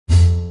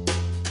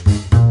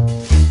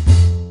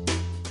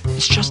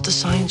It's just a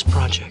science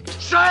project.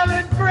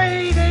 Silent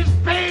breed is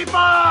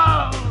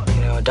people!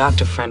 You know, a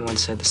doctor friend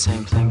once said the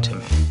same thing to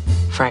me.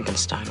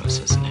 Frankenstein was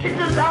his name.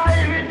 It's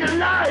alive! It's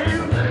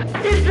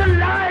alive! It's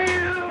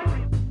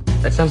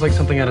alive! That sounds like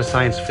something out of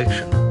science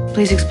fiction.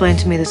 Please explain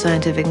to me the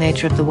scientific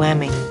nature of the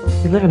whammy.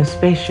 We live in a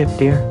spaceship,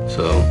 dear.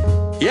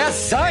 So? Yes,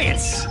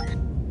 science!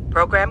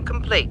 Program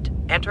complete.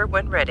 Enter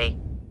when ready.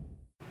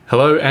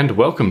 Hello and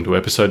welcome to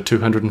episode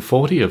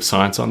 240 of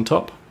Science on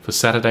Top for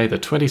Saturday the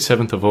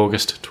 27th of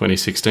August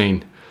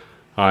 2016.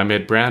 I'm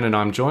Ed Brown and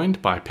I'm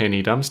joined by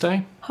Penny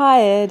Dumsday.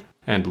 Hi, Ed.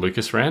 And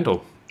Lucas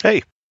Randall.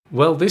 Hey.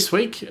 Well, this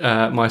week,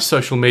 my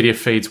social media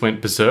feeds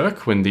went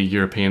berserk when the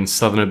European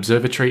Southern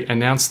Observatory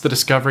announced the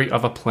discovery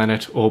of a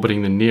planet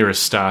orbiting the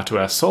nearest star to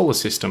our solar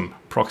system,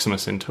 Proxima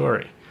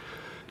Centauri.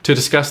 To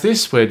discuss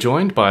this, we're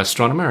joined by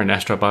astronomer and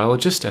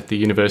astrobiologist at the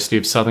University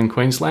of Southern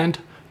Queensland,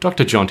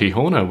 Dr. Jonti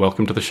Horner.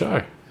 Welcome to the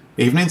show.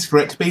 Evening, it's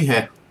great to be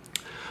here.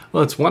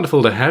 Well, it's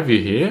wonderful to have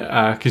you here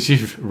because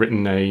you've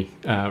written a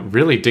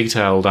really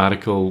detailed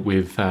article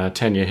with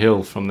Tanya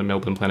Hill from the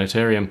Melbourne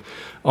Planetarium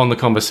on the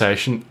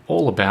conversation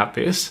all about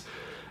this.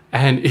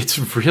 And it's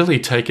really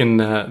taken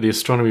the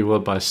astronomy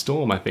world by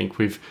storm, I think.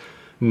 We've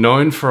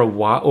known for a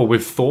while, or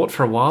we've thought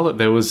for a while, that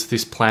there was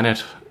this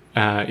planet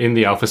in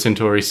the Alpha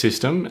Centauri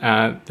system.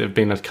 There have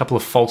been a couple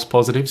of false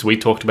positives. We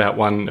talked about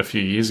one a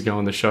few years ago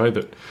on the show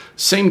that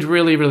seemed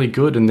really, really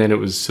good, and then it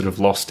was sort of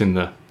lost in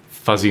the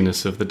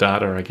fuzziness of the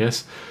data, I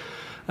guess.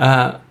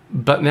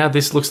 But now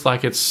this looks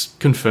like it's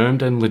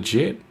confirmed and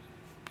legit.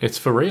 It's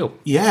for real.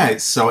 Yeah,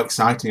 it's so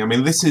exciting. I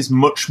mean, this is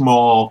much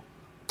more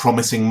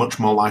promising, much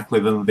more likely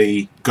than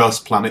the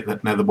ghost planet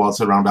that never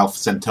was around Alpha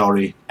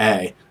Centauri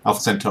A,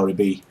 Alpha Centauri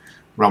B,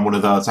 around one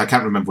of those. I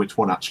can't remember which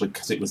one, actually,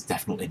 because it was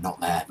definitely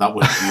not there. That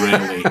was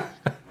really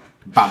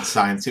bad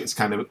science. It was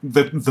kind of...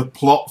 The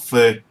plot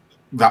for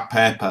that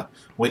paper,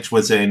 which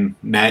was in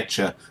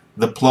Nature,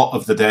 the plot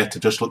of the data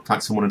just looked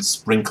like someone had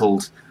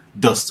sprinkled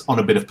dust on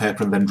a bit of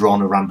paper and then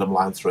drawn a random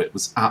line through it. It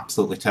was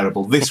absolutely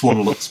terrible. This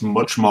one looks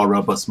much more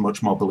robust,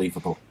 much more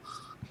believable.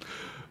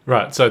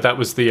 Right, so that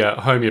was the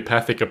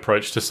homeopathic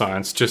approach to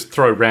science. Just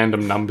throw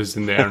random numbers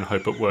in there and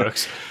hope it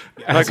works.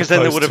 No, because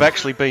then there would have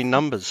actually been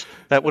numbers.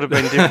 That would have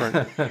been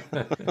different.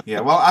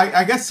 Yeah, well,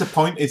 I guess the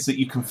point is that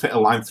you can fit a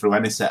line through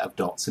any set of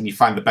dots and you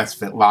find the best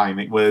fit line.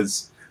 It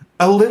was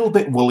a little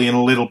bit woolly and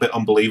a little bit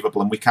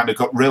unbelievable, and we kind of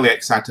got really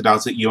excited. I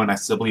was at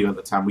UNSW at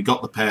the time. We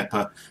got the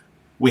paper.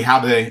 We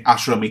had a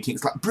Astro meeting.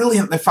 It's like,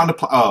 brilliant, they found a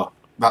plot. Oh,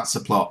 that's the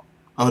plot.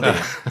 Oh,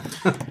 dear.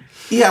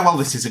 Yeah, well,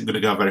 this isn't going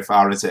to go very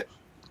far, is it?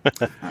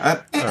 It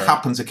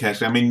happens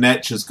occasionally. I mean,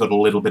 nature's got a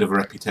little bit of a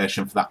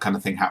reputation for that kind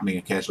of thing happening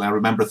occasionally. I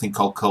remember a thing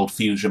called cold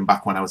fusion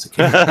back when I was a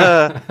kid.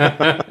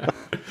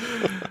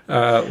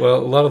 Well,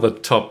 a lot of the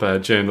top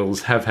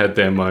journals have had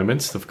their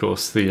moments. Of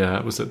course,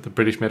 the was it the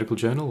British Medical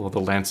Journal or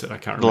the Lancet? I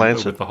can't remember.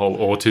 Lancet. With the whole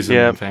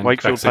autism and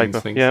Wakefield vaccines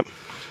paper. thing.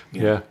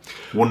 Yeah.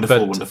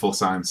 Wonderful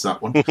science,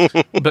 that one.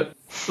 But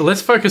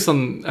let's focus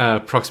on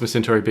Proxima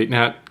Centauri a bit.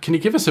 Now, can you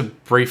give us a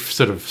brief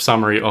sort of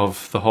summary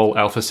of the whole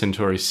Alpha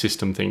Centauri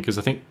system thing? Because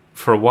I think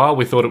for a while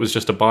we thought it was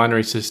just a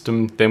binary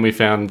system. Then we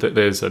found that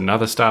there's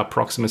another star,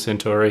 Proxima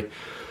Centauri.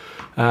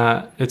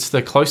 It's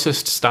the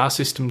closest star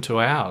system to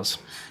ours.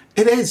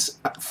 It is,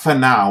 for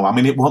now. I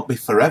mean, it won't be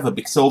forever,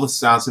 because all the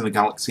stars in the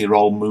galaxy are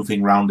all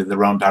moving around in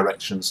their own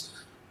directions.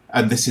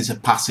 And this is a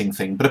passing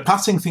thing, but a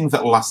passing thing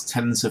that will last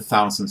tens of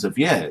thousands of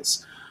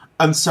years.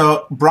 And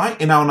so,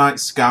 bright in our night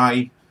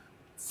sky,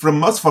 from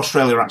most of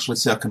Australia, actually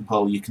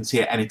circumpolar, you can see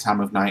it any time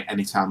of night,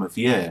 any time of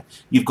year.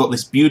 You've got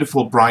this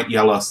beautiful bright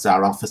yellow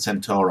star, Alpha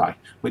Centauri,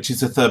 which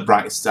is the third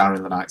brightest star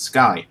in the night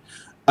sky.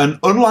 And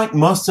unlike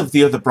most of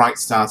the other bright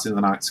stars in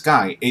the night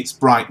sky, it's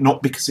bright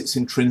not because it's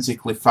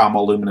intrinsically far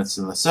more luminous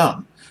than the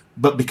sun,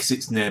 but because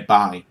it's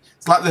nearby.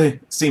 It's like the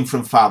scene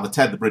from Father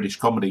Ted, the British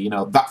comedy, you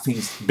know, that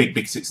thing's big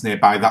because it's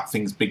nearby, that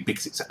thing's big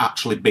because it's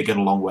actually big and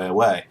a long way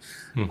away.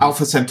 Mm-hmm.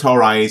 Alpha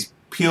Centauri is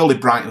purely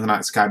bright in the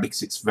night sky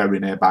because it's very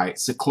nearby.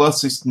 It's the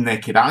closest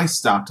naked eye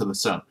star to the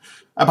sun,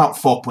 about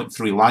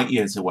 4.3 light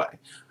years away.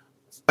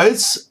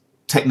 As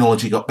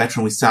technology got better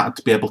and we started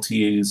to be able to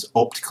use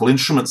optical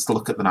instruments to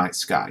look at the night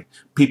sky,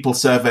 people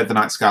surveyed the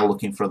night sky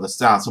looking for other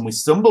stars, and we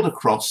stumbled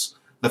across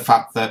the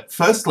fact that,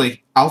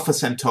 firstly, Alpha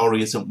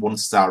Centauri isn't one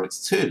star,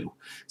 it's two.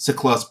 It's a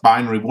close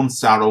binary, one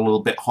star a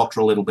little bit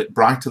hotter, a little bit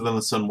brighter than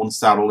the sun, one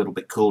star a little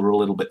bit cooler, a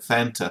little bit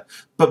fainter,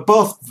 but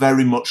both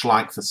very much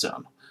like the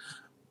sun.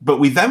 But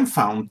we then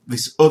found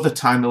this other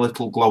tiny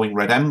little glowing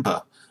red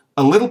ember,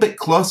 a little bit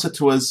closer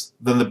to us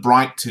than the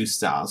bright two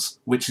stars,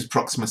 which is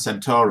Proxima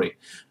Centauri.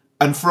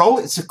 And for all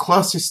it's the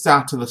closest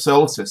star to the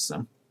solar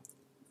system,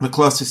 the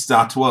closest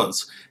star to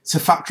us, it's a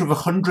factor of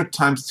 100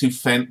 times too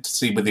faint to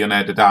see with the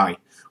unaided eye.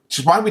 Which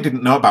is why we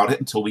didn't know about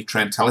it until we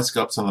trained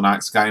telescopes on the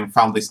night sky and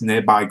found this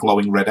nearby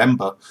glowing red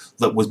ember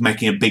that was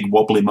making a big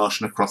wobbly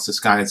motion across the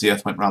sky as the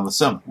Earth went around the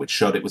sun, which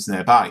showed it was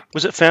nearby.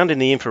 Was it found in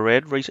the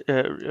infrared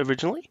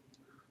originally?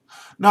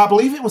 No, I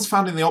believe it was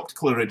found in the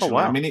optical originally. Oh,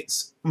 wow. I mean,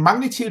 it's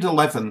magnitude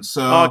 11,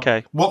 so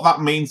okay. What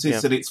that means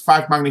is that it's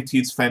 5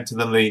 magnitudes fainter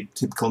than the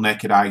typical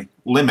naked eye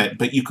limit,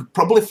 but you could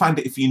probably find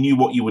it if you knew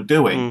what you were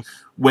doing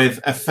with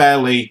a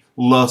fairly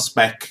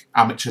low-spec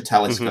amateur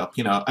telescope.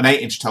 You know, an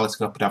 8-inch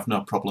telescope would have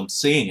no problem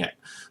seeing it.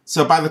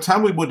 So by the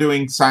time we were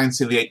doing science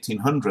in the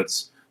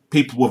 1800s,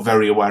 people were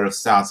very aware of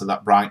stars of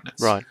that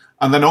brightness. Right.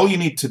 And then all you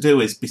need to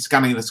do is be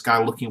scanning the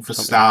sky looking for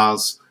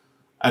stars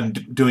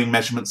and doing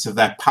measurements of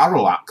their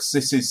parallax.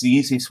 This is the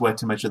easiest way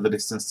to measure the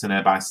distance to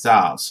nearby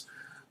stars.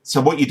 So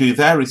what you do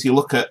there is you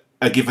look at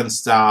a given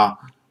star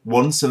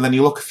once, and then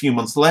you look a few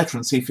months later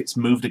and see if it's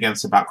moved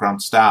against the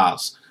background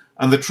stars.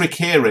 And the trick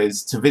here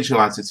is to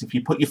visualize it. If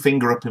you put your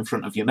finger up in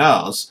front of your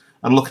nose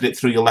and look at it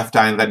through your left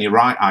eye and then your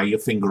right eye, your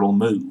finger will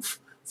move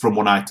from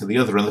one eye to the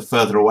other, and the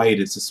further away it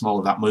is, the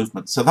smaller that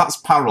movement. So that's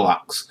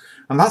parallax.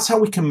 And that's how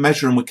we can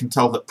measure, and we can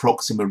tell that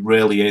Proxima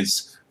really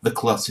is the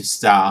closest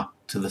star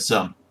to the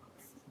Sun.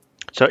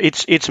 So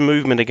its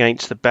movement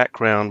against the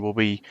background will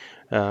be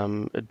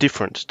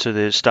different to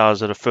the stars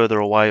that are further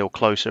away or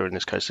closer. In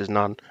this case, there's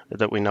none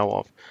that we know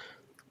of.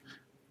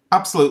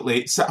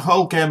 Absolutely. It's that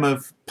whole game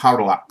of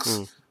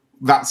parallax.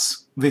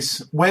 That's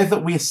this way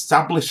that we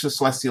establish the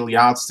celestial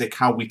yardstick,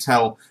 how we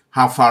tell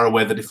how far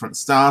away the different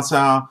stars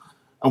are,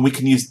 and we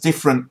can use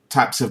different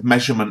types of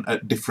measurement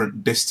at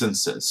different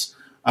distances.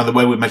 And the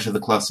way we measure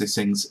the closest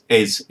things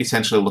is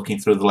essentially looking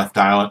through the left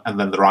eye and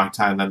then the right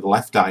eye and then the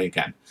left eye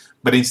again.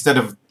 But instead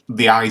of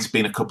the eyes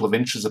being a couple of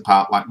inches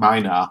apart like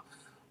mine are,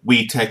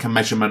 we take a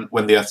measurement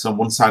when the Earth's on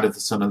one side of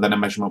the Sun and then a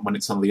measurement when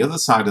it's on the other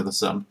side of the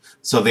Sun.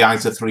 So the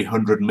eyes are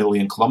 300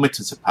 million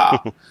kilometres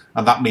apart,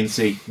 and that means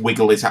the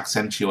wiggle is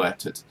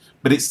accentuated.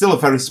 But it's still a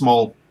very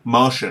small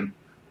motion,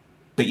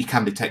 but you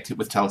can detect it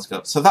with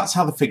telescopes. So that's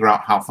how they figure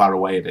out how far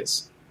away it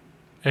is.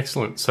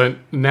 Excellent. So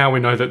now we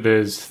know that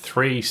there's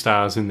 3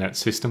 stars in that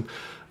system.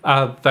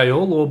 Are they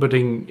all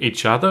orbiting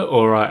each other,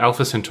 or are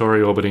Alpha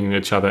Centauri orbiting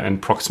each other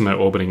and Proxima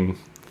orbiting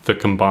the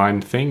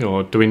combined thing,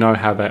 or do we know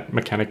how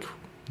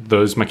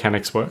those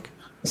mechanics work?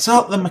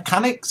 So the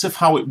mechanics of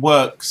how it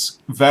works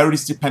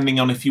varies depending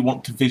on if you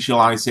want to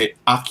visualize it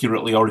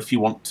accurately or if you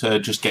want to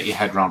just get your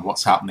head around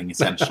what's happening,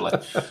 essentially.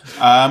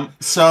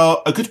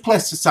 So a good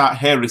place to start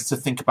here is to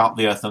think about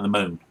the Earth and the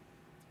Moon.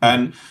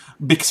 And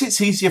because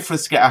it's easier for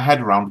us to get our head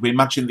around, we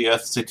imagine the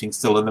Earth sitting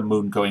still and the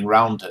Moon going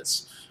round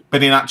us.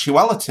 But in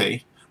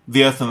actuality,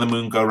 the Earth and the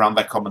Moon go around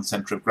their common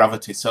centre of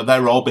gravity, so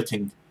they're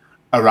orbiting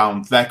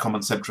around their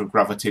common centre of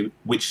gravity,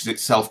 which is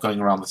itself going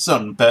around the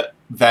Sun. But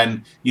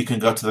then you can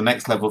go to the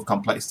next level of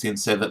complexity and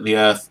say that the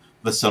Earth,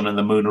 the Sun and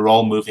the Moon are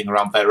all moving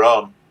around their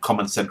own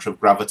common centre of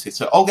gravity.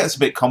 So it all gets a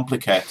bit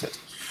complicated.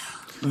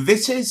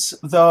 This is,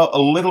 though,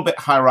 a little bit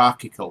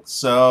hierarchical.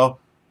 So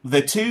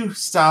the 2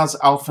 stars,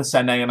 Alpha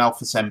Cen A and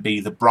Alpha Cen B,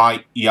 the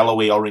bright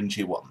yellowy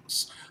orangey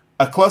ones,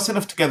 are close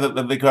enough together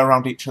that they go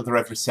around each other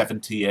every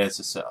 70 years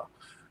or so.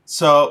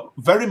 So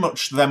very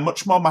much, they're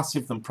much more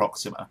massive than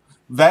Proxima.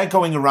 They're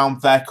going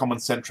around their common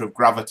centre of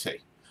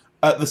gravity.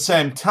 At the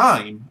same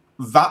time,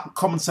 that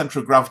common centre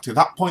of gravity,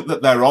 that point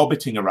that they're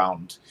orbiting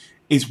around,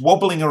 is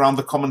wobbling around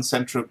the common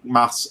centre of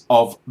mass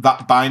of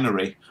that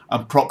binary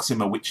and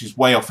Proxima, which is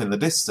way off in the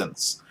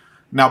distance.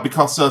 Now,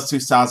 because those 2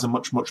 stars are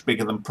much, much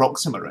bigger than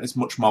Proxima is,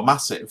 much more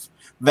massive,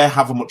 they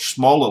have a much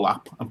smaller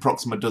lap, and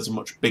Proxima does a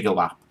much bigger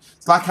lap.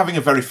 It's like having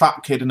a very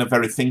fat kid and a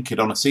very thin kid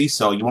on a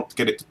seesaw. You want to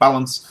get it to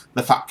balance,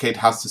 the fat kid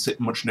has to sit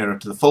much nearer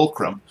to the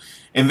fulcrum.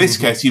 In this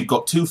case, you've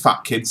got 2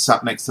 fat kids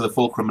sat next to the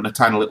fulcrum and a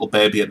tiny little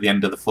baby at the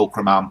end of the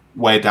fulcrum arm,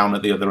 way down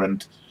at the other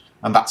end,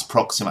 and that's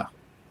Proxima.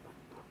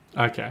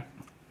 Okay.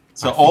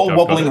 So all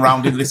wobbling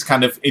around in this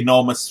kind of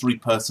enormous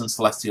 3-person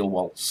celestial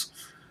waltz.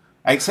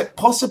 Except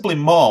possibly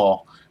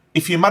more,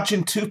 if you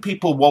imagine 2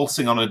 people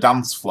waltzing on a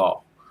dance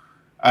floor,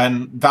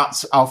 and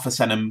that's Alpha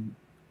Cen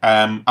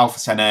A,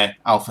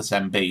 Alpha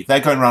Cen B. They're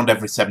going around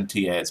every 70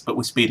 years, but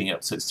we're speeding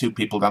up, so it's 2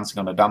 people dancing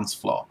on a dance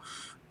floor.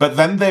 But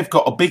then they've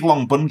got a big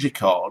long bungee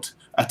cord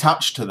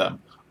attached to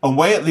them, and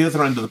way at the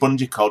other end of the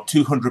bungee cord,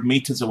 200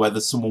 metres away,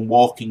 there's someone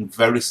walking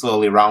very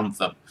slowly around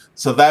them.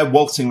 So they're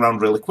waltzing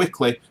around really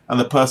quickly, and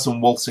the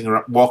person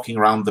walking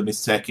around them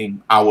is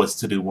taking hours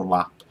to do 1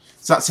 lap.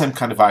 It's that same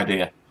kind of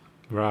idea.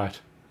 Right.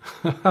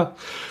 I'm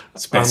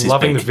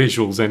loving the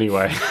visuals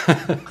anyway.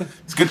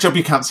 It's a good job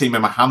you can't see me.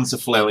 My hands are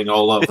flailing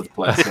all over the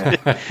place.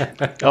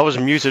 Yeah. I was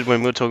muted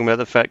when we were talking about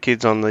the fat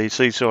kids on the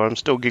seesaw. I'm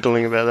still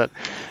giggling about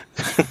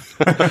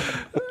that.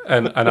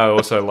 And I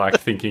also like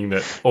thinking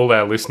that all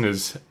our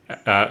listeners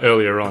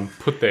earlier on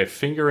put their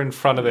finger in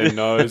front of their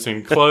nose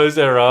and close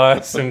their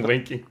eyes and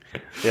winking.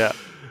 Yeah.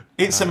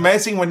 It's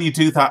amazing when you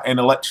do that in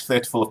a lecture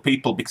theatre full of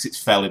people because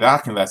it's fairly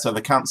dark in there, so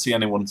they can't see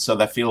anyone, so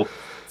they feel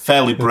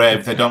fairly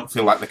brave. They don't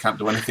feel like they can't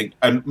do anything.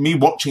 And me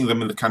watching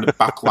them in the kind of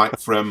backlight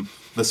from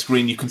the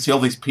screen, you can see all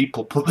these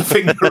people put the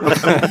finger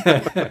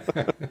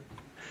up.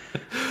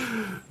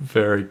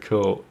 Very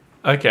cool.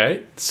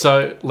 Okay,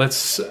 so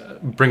let's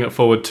bring it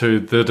forward to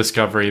the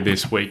discovery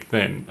this week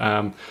then.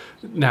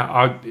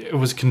 Now, it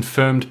was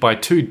confirmed by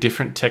 2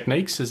 different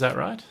techniques, is that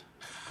right?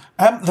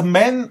 The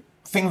main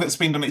thing that's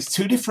been done, it's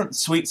two different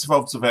suites of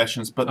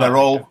observations, but they're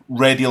all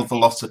radial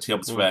velocity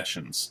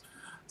observations.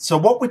 So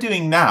what we're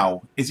doing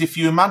now is, if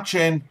you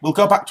imagine, we'll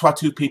go back to our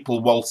two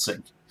people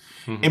waltzing.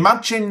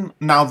 Imagine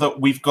now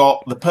that we've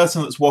got the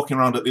person that's walking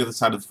around at the other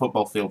side of the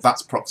football field,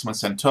 that's Proxima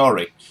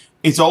Centauri,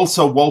 is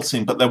also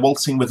waltzing, but they're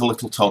waltzing with a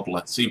little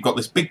toddler. So you've got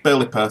this big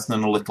burly person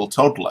and a little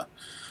toddler.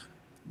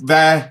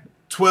 They're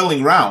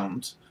twirling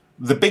round.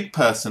 The big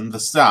person, the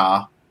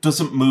star,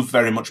 doesn't move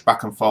very much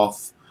back and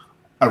forth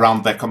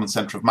around their common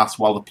centre of mass,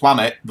 while the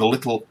planet, the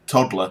little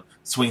toddler,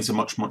 swings a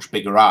much, much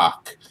bigger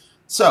arc.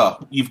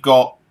 So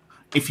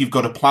if you've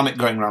got a planet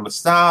going around a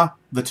star,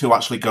 the two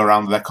actually go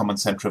around their common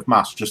centre of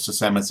mass, just the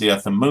same as the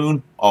Earth and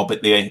Moon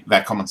orbit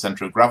their common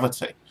centre of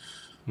gravity.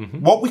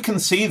 What we can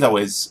see, though,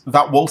 is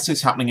that waltz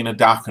is happening in a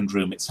darkened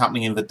room. It's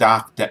happening in the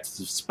dark depths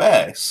of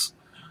space.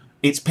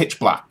 It's pitch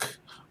black.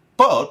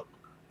 But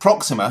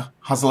Proxima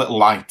has a little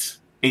light.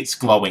 It's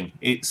glowing.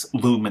 It's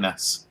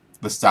luminous.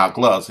 The star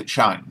glows. It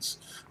shines.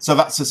 So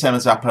that's the same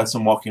as our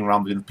person walking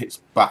around in a pitch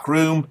black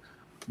room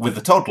with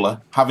the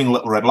toddler having a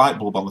little red light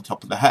bulb on the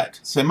top of the head.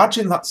 So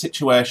imagine that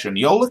situation.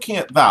 You're looking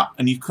at that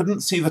and you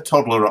couldn't see the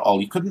toddler at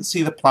all. You couldn't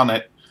see the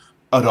planet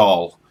at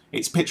all.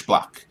 It's pitch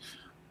black.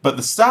 But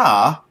the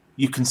star,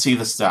 you can see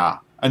the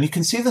star. And you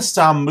can see the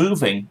star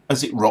moving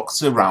as it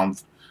rocks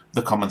around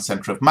the common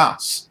centre of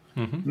mass.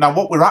 Now,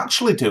 what we're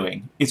actually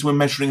doing is we're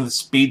measuring the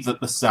speed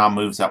that the star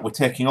moves at. We're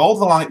taking all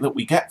the light that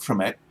we get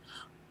from it,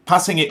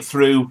 passing it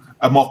through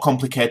a more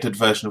complicated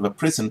version of a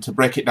prism to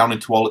break it down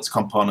into all its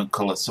component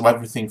colours, so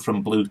everything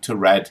from blue to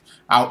red,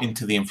 out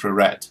into the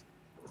infrared.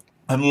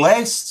 And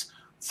laced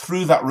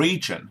through that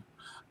region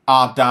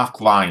are dark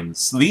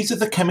lines. These are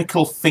the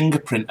chemical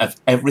fingerprint of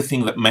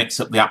everything that makes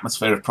up the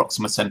atmosphere of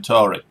Proxima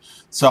Centauri.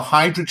 So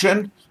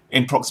hydrogen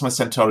in Proxima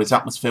Centauri's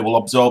atmosphere will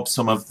absorb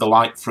some of the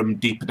light from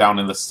deeper down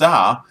in the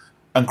star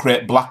and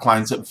create black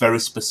lines at very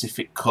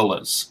specific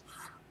colours.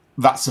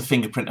 That's the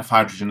fingerprint of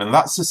hydrogen, and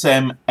that's the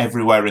same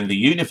everywhere in the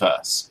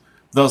universe.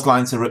 Those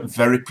lines are at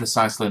very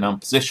precisely known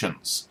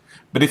positions.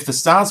 But if the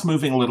star's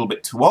moving a little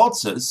bit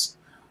towards us,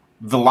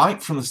 the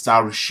light from the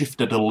star is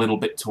shifted a little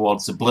bit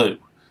towards the blue.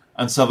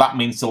 And so that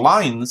means the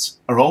lines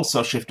are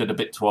also shifted a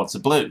bit towards the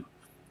blue.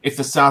 If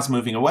the star's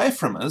moving away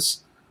from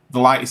us, the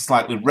light is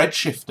slightly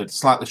red-shifted,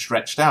 slightly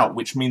stretched out,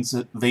 which means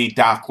that the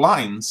dark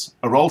lines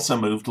are also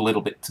moved a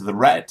little bit to the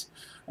red.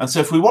 And so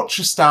if we watch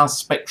the star's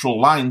spectral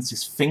lines,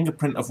 this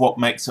fingerprint of what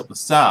makes up the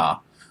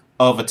star,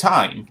 over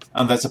time,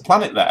 and there's a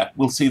planet there,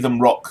 we'll see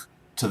them rock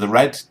to the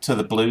red, to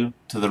the blue,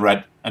 to the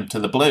red, and to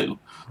the blue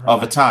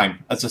over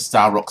time as the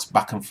star rocks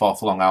back and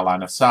forth along our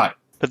line of sight.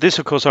 But this,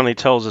 of course, only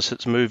tells us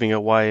it's moving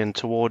away and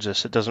towards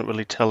us. It doesn't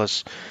really tell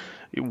us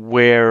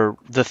where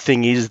the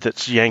thing is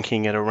that's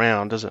yanking it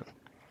around, does it?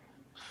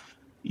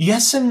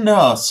 Yes and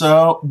no.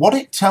 So what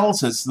it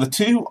tells us, the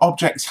two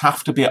objects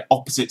have to be at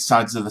opposite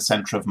sides of the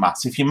centre of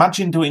mass. If you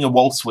imagine doing a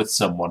waltz with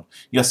someone,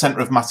 your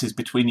centre of mass is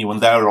between you and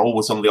they're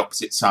always on the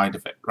opposite side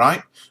of it,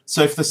 right?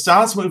 So if the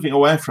star's moving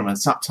away from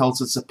us, that tells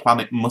us the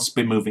planet must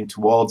be moving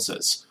towards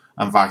us,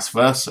 and vice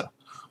versa.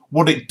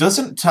 What it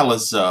doesn't tell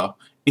us, though,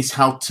 is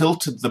how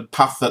tilted the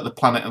path that the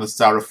planet and the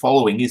star are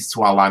following is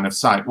to our line of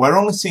sight. We're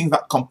only seeing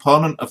that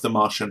component of the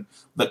motion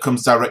that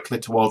comes directly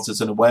towards us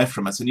and away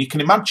from us. And you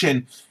can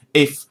imagine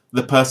if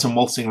the person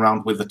waltzing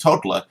around with the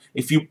toddler,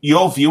 if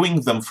you're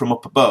viewing them from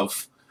up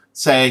above,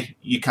 say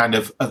you're kind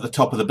of at the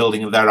top of the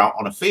building and they're out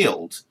on a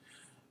field,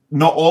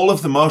 not all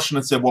of the motion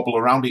as they wobble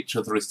around each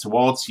other is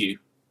towards you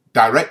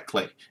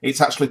directly.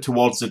 It's actually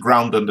towards the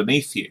ground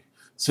underneath you.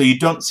 So you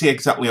don't see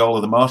exactly all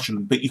of the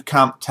motion, but you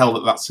can't tell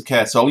that that's the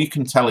case. All you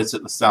can tell is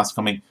that the star's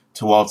coming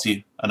towards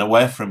you and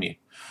away from you.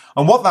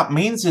 And what that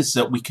means is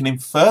that we can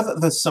infer that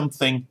there's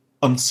something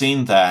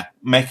unseen there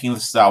making the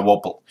star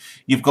wobble.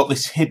 You've got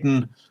this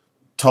hidden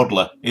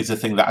toddler is the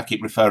thing that I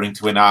keep referring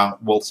to in our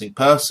waltzing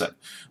person.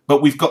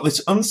 But we've got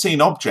this unseen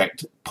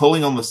object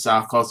pulling on the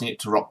star, causing it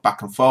to rock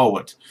back and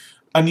forward.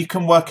 And you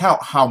can work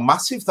out how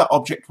massive that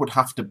object would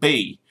have to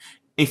be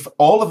if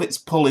all of its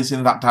pull is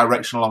in that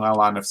direction along our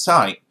line of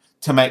sight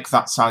to make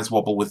that size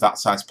wobble with that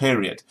size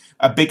period.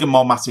 A bigger,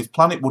 more massive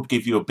planet would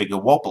give you a bigger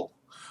wobble.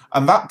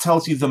 And that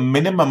tells you the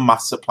minimum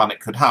mass a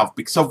planet could have,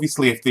 because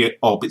obviously if the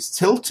orbit's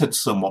tilted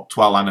somewhat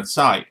to our line of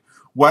sight,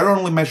 we're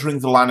only measuring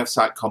the line of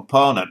sight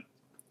component.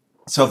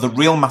 So the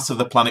real mass of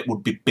the planet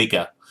would be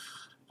bigger.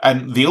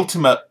 And the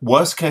ultimate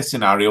worst case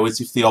scenario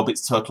is if the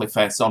orbit's totally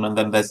face on and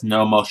then there's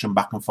no motion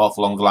back and forth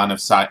along the line of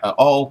sight at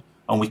all,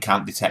 and we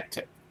can't detect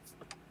it.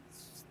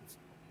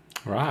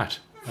 Right.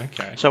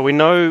 Okay. So we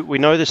know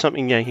there's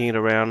something yanking it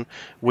around.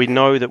 We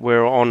know that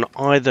we're on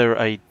either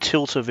a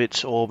tilt of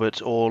its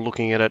orbit or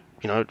looking at it,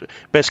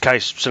 best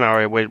case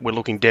scenario, we're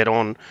looking dead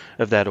on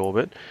of that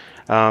orbit.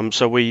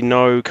 So we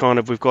know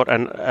we've got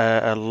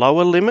a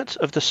lower limit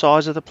of the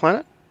size of the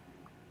planet.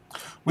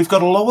 We've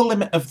got a lower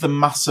limit of the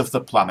mass of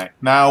the planet.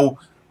 Now,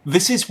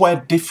 this is where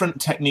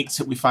different techniques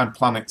that we find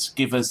planets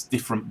give us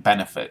different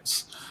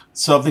benefits.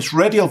 So this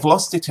radial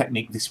velocity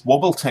technique, this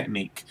wobble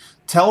technique,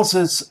 tells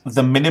us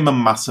the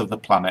minimum mass of the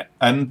planet,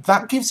 and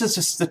that gives us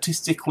a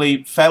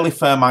statistically fairly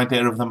firm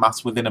idea of the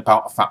mass within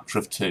about a factor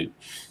of 2.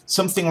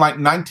 Something like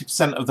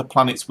 90% of the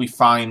planets we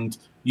find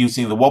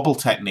using the wobble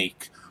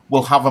technique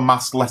will have a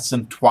mass less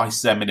than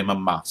twice their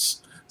minimum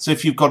mass. So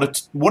if you've got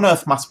a 1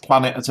 Earth mass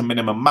planet as a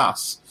minimum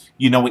mass,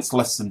 you know it's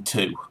less than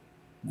 2,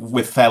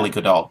 with fairly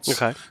good odds.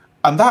 Okay.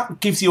 And that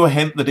gives you a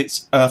hint that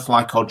it's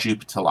Earth-like or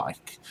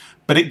Jupiter-like.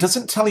 But it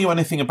doesn't tell you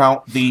anything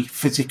about the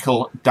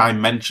physical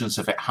dimensions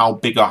of it, how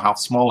big or how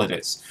small it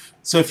is.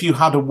 So if you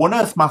had a 1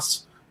 Earth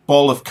mass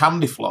ball of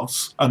candy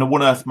floss and a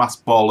 1 Earth mass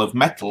ball of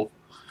metal,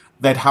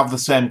 they'd have the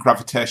same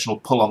gravitational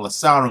pull on the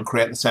star and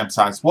create the same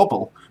size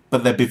wobble,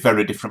 but they'd be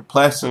very different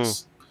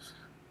places.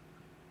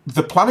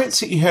 The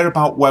planets that you hear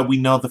about where we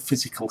know the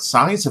physical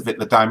size of it,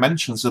 the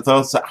dimensions, are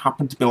those that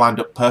happen to be lined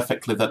up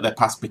perfectly, that they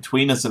pass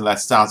between us and their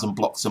stars and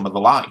block some of the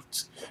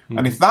light.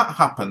 And if that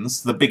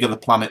happens, the bigger the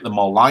planet, the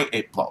more light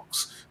it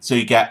blocks. So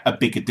you get a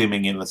bigger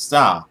dimming in the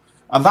star.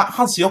 And that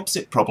has the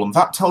opposite problem.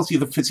 That tells you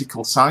the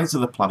physical size of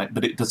the planet,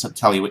 but it doesn't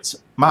tell you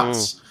its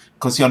mass,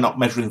 because you're not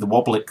measuring the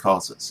wobble it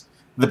causes.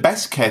 The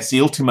best case,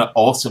 the ultimate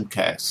awesome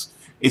case,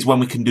 is when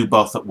we can do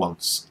both at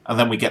once. And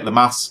then we get the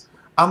mass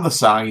and the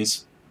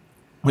size,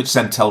 which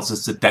then tells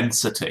us the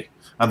density.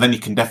 And then you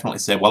can definitely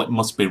say, well, it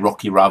must be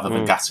rocky rather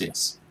than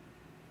gaseous.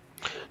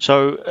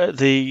 So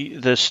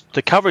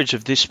the coverage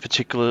of this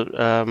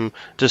particular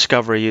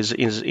discovery is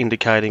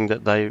indicating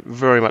that they're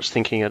very much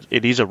thinking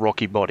it is a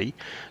rocky body.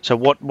 So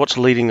what's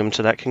leading them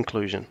to that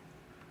conclusion?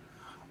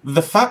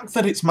 The fact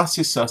that its mass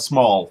is so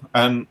small,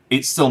 and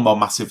it's still more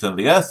massive than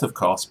the Earth, of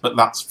course, but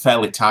that's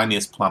fairly tiny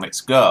as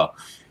planets go.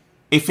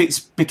 If it's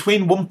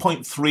between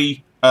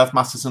 1.3 Earth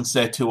masses and,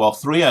 say, 2 or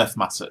 3 Earth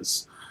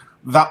masses,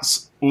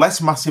 that's less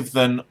massive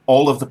than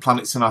all of the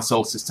planets in our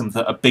solar system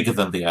that are bigger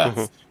than the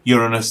Earth.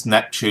 Uranus,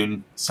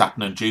 Neptune,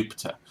 Saturn and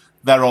Jupiter.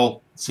 They're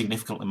all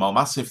significantly more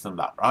massive than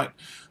that, right?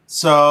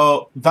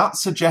 So that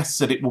suggests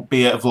that it would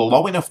be of a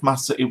low enough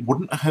mass that it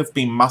wouldn't have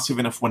been massive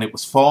enough when it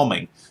was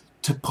forming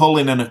to pull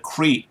in and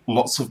accrete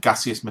lots of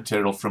gaseous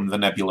material from the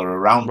nebula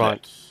around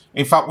it.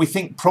 In fact, we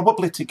think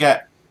probably to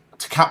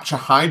capture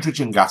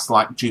hydrogen gas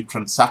like Jupiter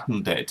and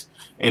Saturn did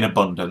in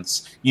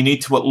abundance, you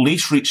need to at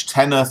least reach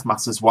 10 Earth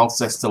masses whilst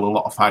there's still a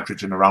lot of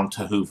hydrogen around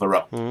to hoover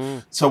up.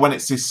 So when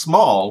it's this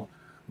small,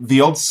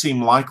 the odds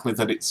seem likely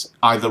that it's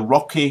either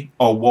rocky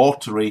or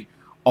watery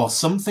or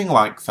something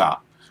like that.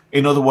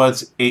 In other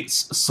words,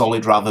 it's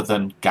solid rather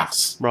than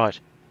gas. Right.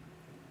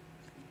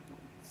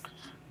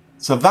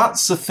 So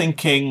that's the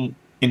thinking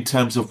in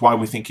terms of why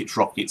we think it's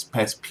rocky. It's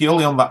based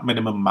purely on that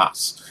minimum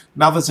mass.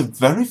 Now, there's a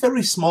very,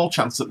 very small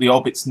chance that the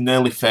orbit's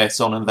nearly face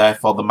on and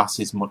therefore the mass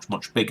is much,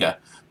 much bigger.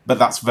 But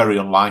that's very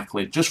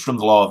unlikely, just from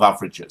the law of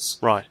averages.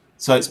 Right.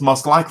 So it's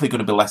most likely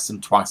going to be less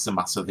than twice the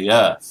mass of the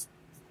Earth.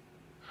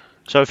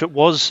 So if it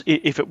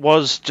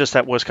was just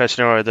that worst case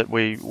scenario that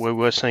we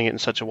were seeing it in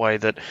such a way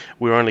that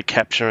we're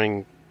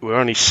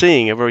only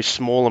seeing a very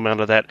small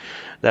amount of that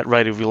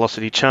rate of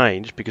velocity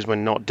change because we're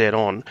not dead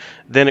on,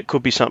 then it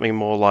could be something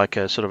more like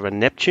a sort of a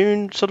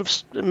Neptune sort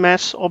of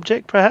mass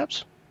object,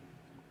 perhaps?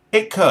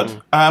 It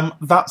could.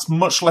 That's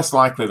much less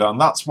likely, though,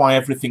 and that's why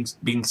everything's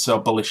been so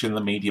bullish in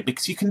the media,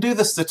 because you can do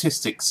the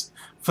statistics.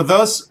 For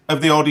those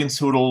of the audience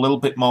who are a little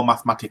bit more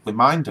mathematically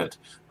minded,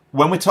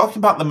 when we're talking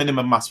about the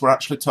minimum mass, we're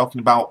actually talking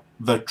about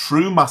the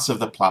true mass of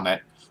the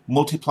planet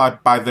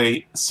multiplied by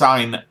the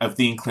sine of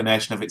the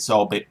inclination of its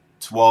orbit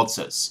towards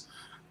us.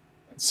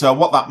 So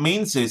what that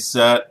means is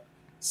the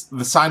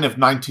sine of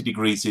 90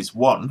 degrees is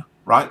 1,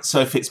 right? So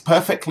if it's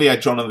perfectly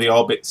edge on and the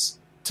orbit's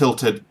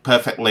tilted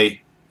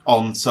perfectly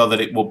on so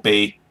that it would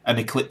be an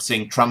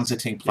eclipsing,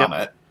 transiting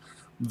planet,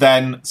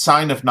 then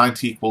sine of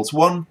 90 equals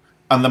 1,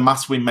 and the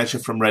mass we measure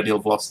from radial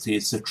velocity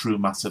is the true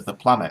mass of the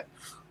planet.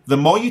 The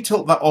more you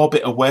tilt that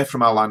orbit away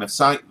from our line of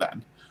sight,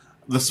 then,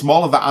 the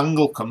smaller the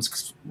angle comes,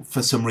 'cause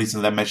for some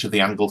reason they measure the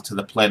angle to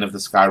the plane of the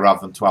sky rather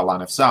than to our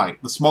line of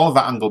sight. The smaller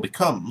that angle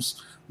becomes,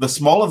 the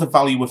smaller the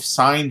value of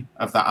sine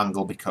of that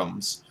angle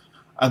becomes.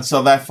 And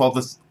so therefore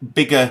the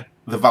bigger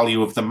the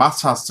value of the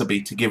mass has to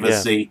be to give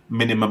us the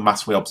minimum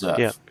mass we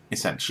observe,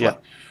 essentially.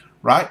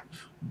 Right?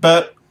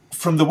 But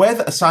from the way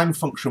that a sine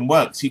function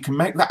works, you can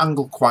make that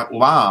angle quite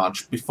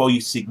large before you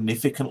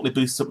significantly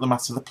boost up the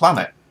mass of the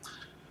planet.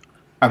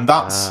 And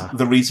that's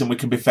the reason we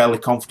can be fairly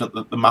confident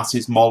that the mass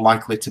is more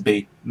likely to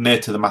be near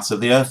to the mass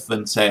of the Earth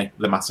than, say,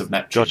 the mass of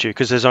Neptune. Got you,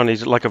 because there's only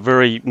like a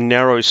very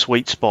narrow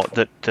sweet spot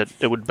that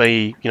it would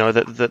be,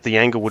 that the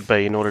angle would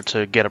be in order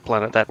to get a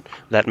planet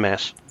that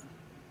mass.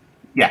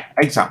 Yeah,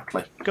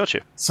 exactly. Got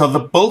you. So the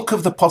bulk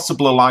of the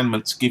possible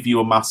alignments give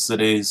you a mass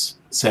that is,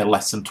 say,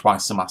 less than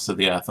twice the mass of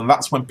the Earth. And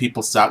that's when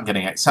people start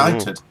getting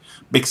excited,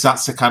 because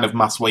that's the kind of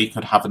mass where you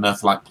could have an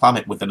Earth-like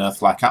planet with an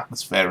Earth-like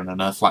atmosphere and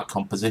an Earth-like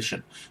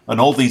composition.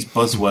 And all these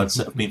buzzwords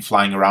that have been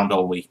flying around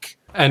all week.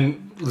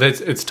 And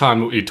it's time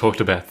that we talked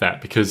about that,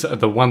 because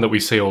the one that we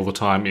see all the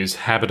time is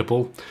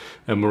habitable,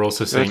 and we're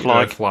also seeing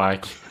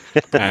Earth-like.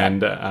 And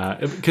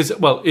because,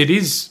 well, it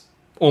is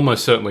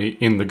almost certainly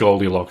in the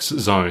Goldilocks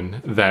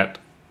zone, that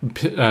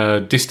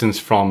distance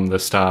from the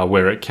star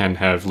where it can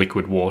have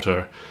liquid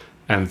water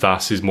and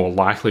thus is more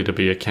likely to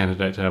be a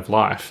candidate to have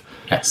life.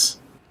 Yes.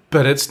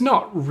 But it's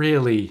not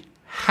really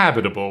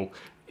habitable,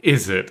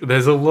 is it?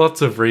 There's a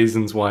lots of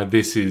reasons why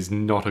this is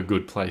not a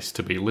good place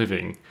to be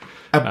living.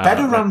 A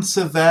better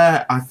answer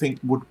there, I think,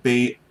 would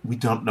be we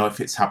don't know if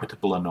it's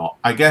habitable or not.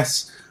 I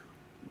guess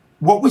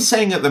what we're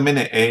saying at the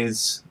minute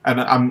is, and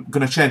I'm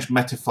going to change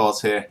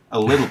metaphors here a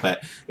little bit.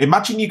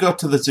 Imagine you go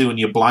to the zoo and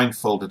you're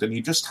blindfolded and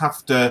you just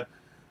have to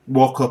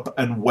walk up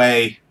and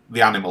weigh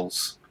the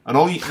animals. And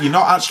you're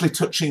not actually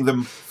touching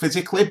them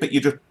physically, but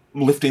you're just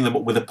lifting them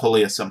up with a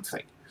pulley or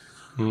something.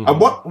 Mm-hmm. And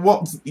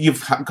what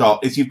you've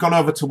got is you've gone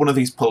over to one of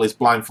these pulleys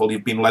blindfolded.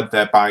 You've been led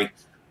there by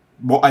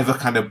whatever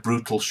kind of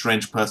brutal,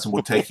 strange person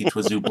would take you to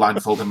a zoo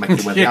blindfold and make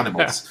you weigh the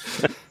animals.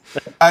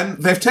 And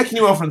they've taken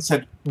you over and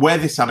said, weigh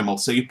this animal.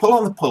 So you pull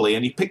on the pulley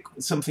and you pick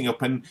something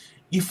up and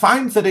you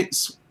find that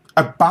it's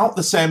about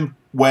the same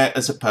weight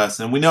as a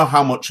person. And we know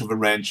how much of a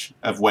range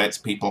of weights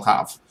people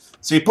have.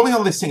 So you're pulling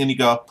on this thing and you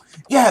go,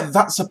 yeah,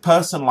 that's a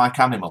person-like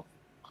animal.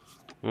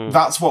 Mm.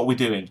 That's what we're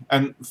doing.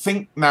 And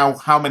think now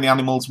how many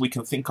animals we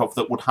can think of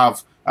that would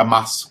have a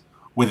mass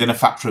within a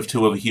factor of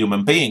 2 of a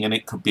human being. And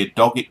it could be a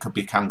dog, it could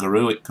be a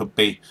kangaroo, it could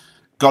be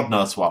God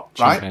knows what,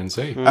 right?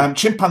 Chimpanzee.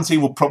 Chimpanzee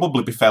will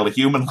probably be fairly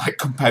human-like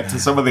compared to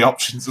some of the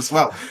options as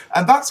well.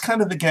 And that's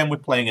kind of the game we're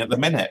playing at the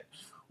minute.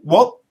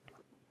 What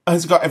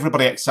has got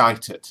everybody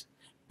excited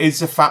is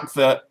the fact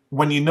that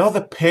when you know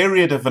the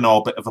period of an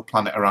orbit of a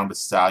planet around a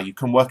star, you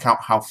can work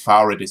out how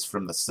far it is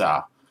from the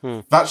star.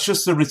 That's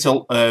just the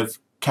result of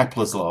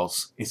Kepler's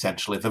laws,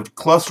 essentially. The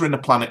closer in a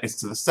planet is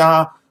to the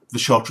star, the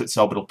shorter its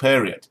orbital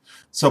period.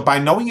 So by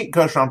knowing it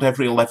goes around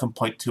every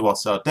 11.2 or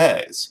so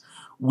days,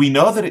 we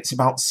know that it's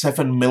about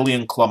 7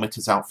 million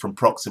kilometres out from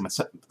Proxima.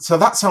 So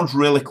that sounds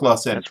really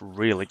close in. That's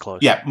really close.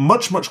 Yeah,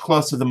 much, much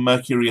closer than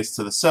Mercury is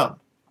to the Sun.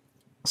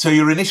 So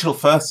your initial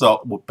first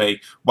thought would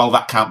be, well,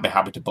 that can't be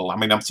habitable. I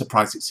mean, I'm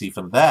surprised it's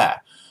even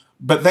there.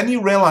 But then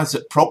you realise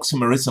that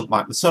Proxima isn't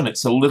like the Sun.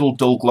 It's a little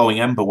dull glowing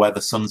ember where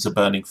the Sun's a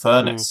burning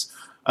furnace.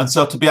 And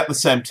so to be at the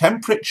same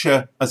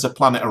temperature as a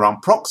planet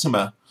around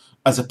Proxima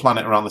as a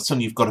planet around the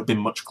Sun, you've got to be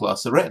much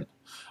closer in.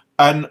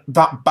 And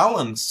that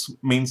balance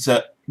means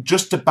that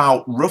just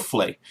about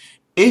roughly,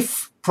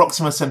 if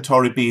Proxima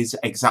Centauri b is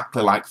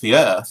exactly like the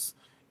Earth,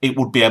 it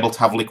would be able to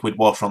have liquid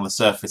water on the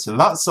surface. And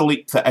that's the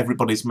leap that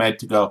everybody's made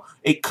to go,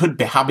 it could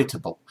be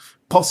habitable.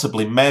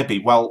 Possibly, maybe,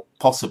 well,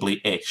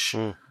 possibly-ish.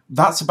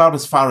 That's about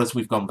as far as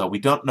we've gone, though. We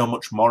don't know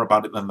much more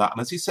about it than that.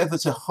 And as you said,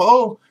 there's a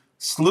whole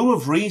slew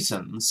of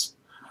reasons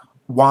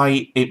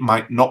why it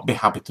might not be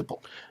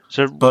habitable.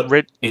 But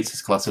it's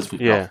as close as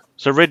we've got.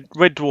 So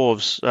red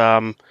dwarfs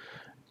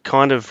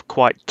kind of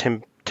quite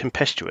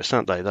tempestuous,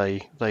 aren't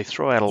they? They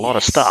throw out a lot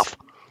of stuff.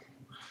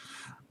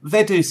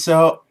 They do.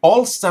 So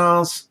all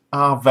stars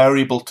are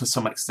variable to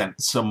some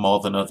extent, some more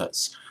than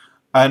others.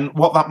 And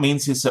what that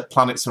means is that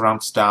planets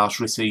around stars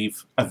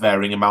receive a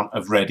varying amount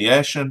of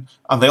radiation,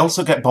 and they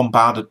also get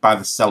bombarded by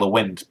the stellar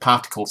wind,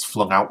 particles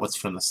flung outwards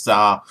from the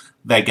star.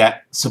 They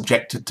get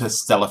subjected to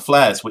stellar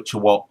flares, which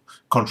are what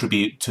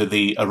contribute to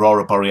the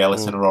aurora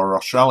borealis and aurora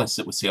australis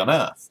that we see on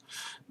Earth.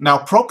 Now,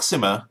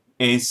 Proxima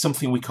is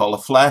something we call a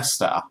flare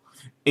star.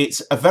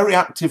 It's a very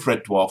active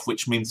red dwarf,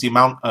 which means the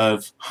amount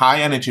of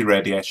high-energy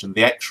radiation,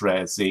 the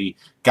X-rays, the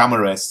gamma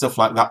rays, stuff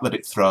like that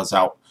it throws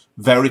out,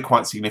 vary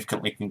quite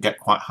significantly, can get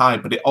quite high.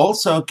 But it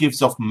also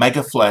gives off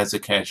mega flares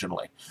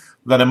occasionally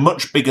that are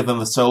much bigger than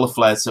the solar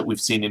flares that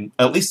we've seen,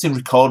 at least in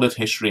recorded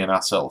history in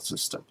our solar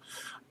system.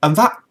 And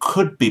that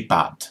could be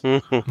bad,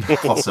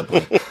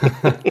 possibly.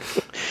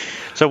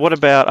 So what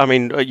about, I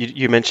mean,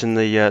 you mentioned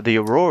the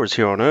auroras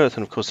here on Earth,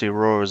 and of course the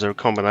auroras are a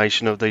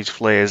combination of these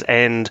flares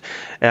and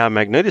our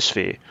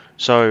magnetosphere.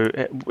 So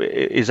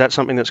is that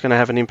something that's going to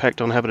have an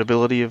impact on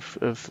habitability of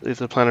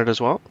the planet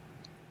as well?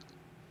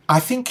 I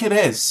think it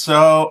is.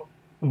 So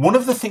one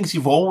of the things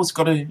you've always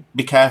got to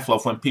be careful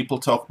of when people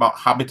talk about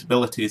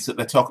habitability is that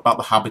they talk about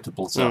the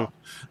habitable zone.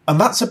 And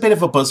that's a bit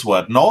of a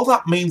buzzword. And all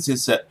that means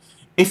is that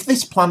if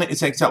this planet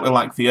is exactly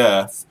like the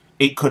Earth,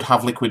 it could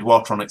have liquid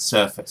water on its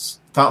surface.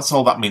 That's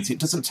all that means. It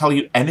doesn't tell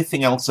you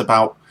anything else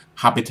about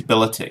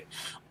habitability.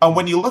 And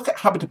when you look at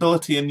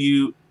habitability and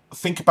you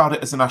think about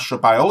it as an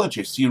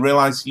astrobiologist, you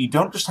realise you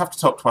don't just have to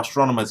talk to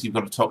astronomers, you've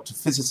got to talk to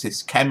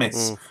physicists,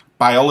 chemists,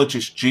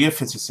 biologists,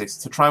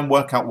 geophysicists to try and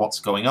work out what's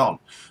going on.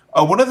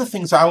 One of the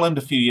things I learned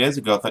a few years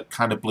ago that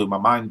kind of blew my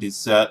mind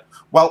is,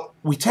 well,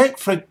 we take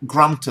for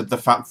granted the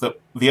fact that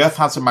the Earth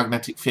has a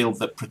magnetic field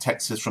that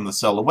protects us from the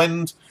solar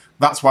wind.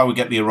 That's why we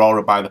get the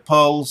aurora by the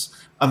poles,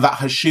 and that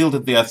has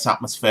shielded the Earth's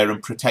atmosphere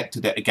and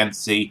protected it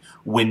against the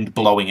wind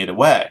blowing it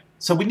away.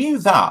 So we knew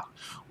that.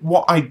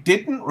 What I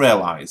didn't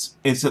realise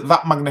is that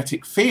that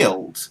magnetic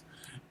field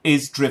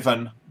is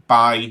driven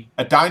by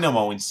a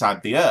dynamo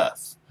inside the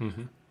Earth.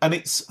 And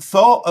it's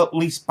thought, at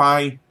least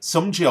by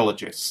some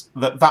geologists,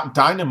 that that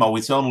dynamo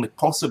is only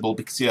possible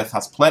because the Earth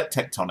has plate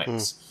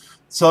tectonics.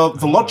 So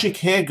the logic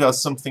here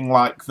goes something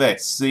like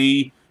this.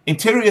 The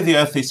interior of the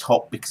Earth is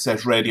hot because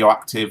there's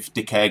radioactive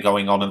decay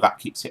going on and that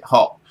keeps it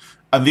hot.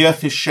 And the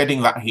Earth is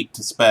shedding that heat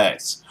to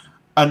space.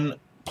 And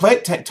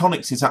plate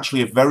tectonics is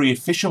actually a very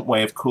efficient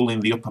way of cooling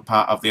the upper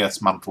part of the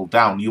Earth's mantle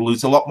down. You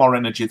lose a lot more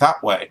energy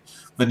that way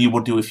than you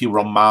would do if you were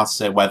on Mars,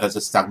 say, where there's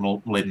a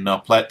stagnant lid, no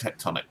plate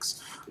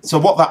tectonics. So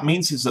what that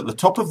means is that the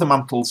top of the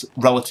mantle's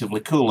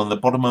relatively cool and the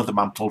bottom of the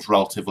mantle's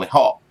relatively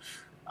hot.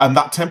 And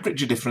that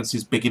temperature difference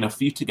is big enough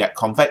for you to get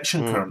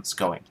convection currents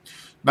going.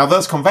 Now,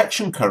 those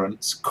convection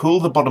currents cool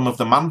the bottom of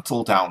the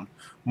mantle down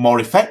more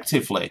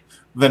effectively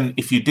than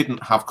if you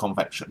didn't have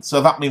convection.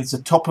 So that means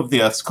the top of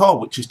the Earth's core,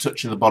 which is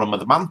touching the bottom of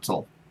the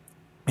mantle,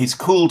 is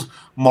cooled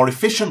more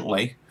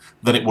efficiently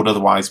than it would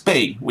otherwise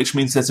be, which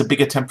means there's a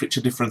bigger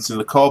temperature difference in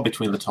the core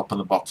between the top and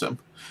the bottom,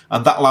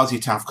 and that allows you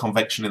to have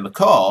convection in the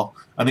core,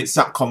 and it's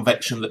that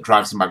convection that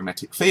drives the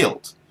magnetic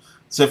field.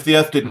 So if the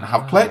Earth didn't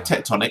have plate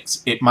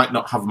tectonics, it might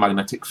not have a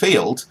magnetic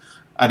field,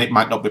 and it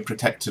might not be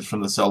protected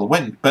from the solar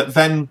wind. But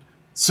then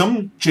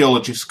some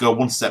geologists go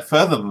one step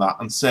further than that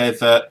and say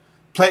that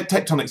plate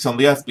tectonics on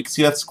the Earth, because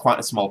the Earth's quite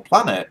a small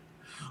planet,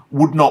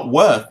 would not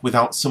work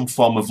without some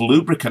form of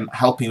lubricant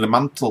helping the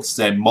mantle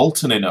stay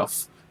molten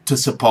enough to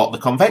support the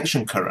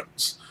convection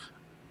currents.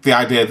 The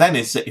idea then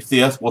is that if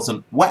the Earth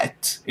wasn't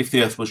wet, if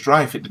the Earth was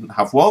dry, if it didn't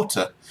have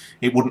water,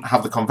 it wouldn't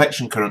have the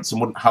convection currents and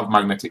wouldn't have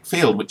magnetic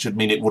field, which would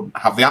mean it wouldn't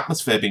have the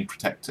atmosphere being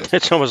protected.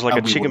 It's almost like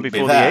a chicken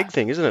before the egg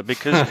thing, isn't it?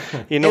 Because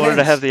in order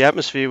to have the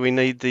atmosphere, we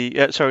need the...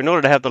 in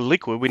order to have the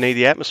liquid, we need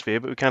the atmosphere,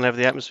 but we can't have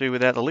the atmosphere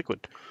without the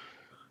liquid.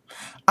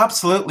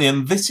 Absolutely,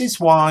 and this is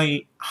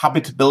why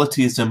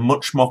habitability is a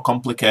much more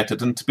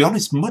complicated and, to be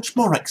honest, much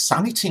more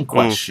exciting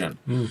question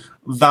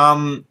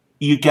than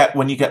you get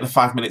when you get the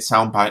 5-minute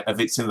soundbite of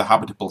it's in the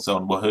habitable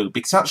zone, woohoo,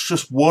 because that's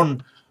just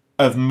one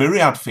of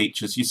myriad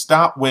features. You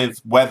start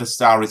with where the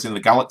star is in the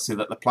galaxy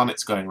that the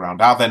planet's going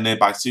around. Are there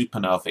nearby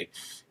supernovae?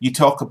 You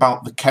talk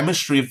about the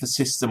chemistry of the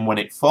system when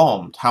it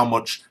formed, how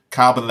much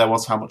carbon there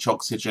was, how much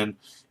oxygen.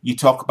 You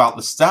talk about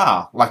the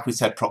star, like we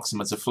said,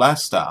 Proxima's a flare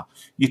star.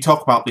 You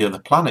talk about the other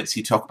planets,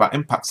 you talk about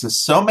impacts. There's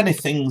so many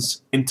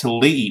things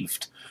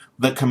interleaved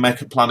that can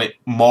make a planet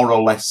more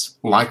or less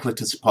likely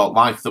to support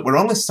life that we're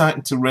only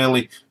starting to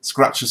really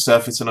scratch the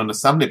surface and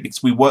understand it,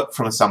 because we work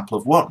from a sample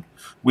of one.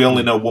 We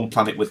only know one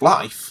planet with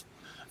life.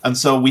 And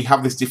so we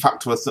have this de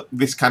facto,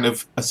 this kind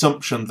of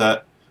assumption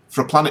that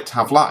for a planet to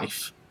have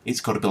life,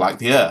 it's got to be like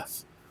the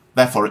Earth.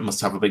 Therefore, it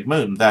must have a big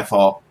moon.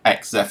 Therefore,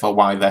 X, therefore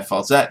Y,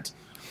 therefore Z.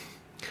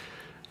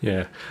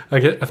 Yeah, I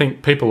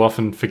think people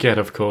often forget,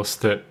 of course,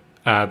 that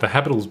the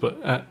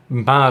habitable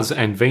Mars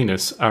and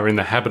Venus are in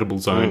the habitable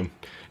zone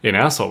in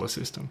our solar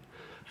system.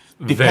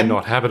 They're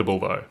not habitable,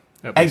 though.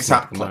 At least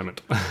not at the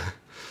moment.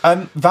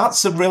 And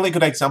that's a really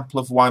good example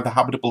of why the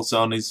habitable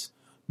zone is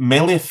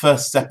merely a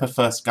first step, a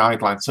first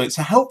guideline. So it's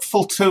a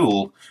helpful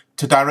tool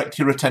to direct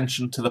your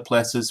attention to the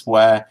places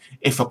where,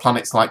 if a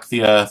planet's like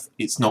the Earth,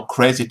 it's not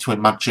crazy to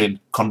imagine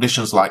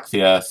conditions like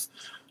the Earth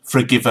for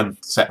a given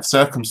set of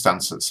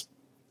circumstances.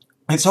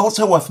 It's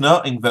also worth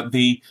noting that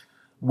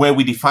where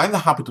we define the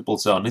habitable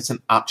zone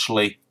isn't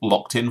actually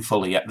locked in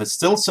fully yet. There's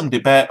still some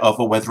debate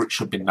over whether it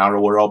should be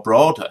narrower or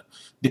broader,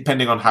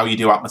 depending on how you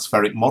do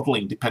atmospheric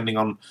modelling, depending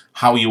on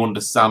how you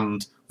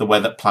understand the way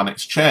that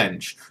planets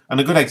change. And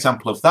a good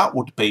example of that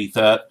would be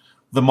that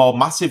the more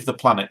massive the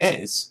planet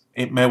is,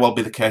 it may well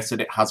be the case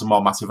that it has a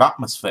more massive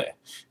atmosphere.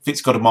 If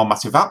it's got a more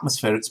massive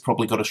atmosphere, it's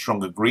probably got a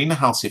stronger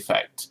greenhouse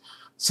effect.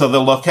 So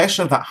the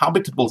location of that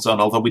habitable zone,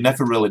 although we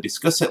never really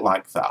discuss it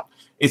like that,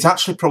 is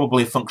actually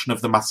probably a function of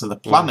the mass of the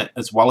planet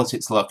as well as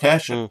its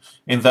location,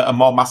 in that a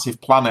more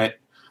massive planet,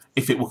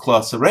 if it were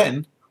closer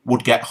in,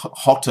 would get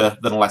hotter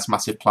than a less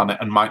massive planet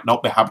and might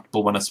not be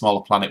habitable when a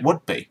smaller planet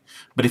would be.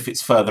 But if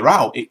it's further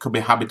out, it could be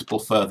habitable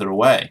further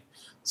away.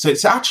 So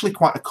it's actually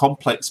quite a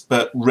complex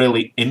but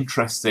really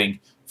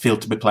interesting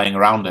field to be playing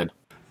around in.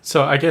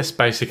 So I guess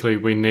basically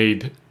we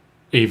need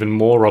even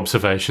more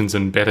observations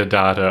and better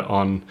data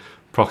on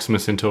Proxima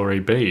Centauri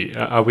b.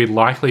 Are we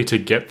likely to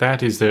get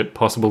that? Is it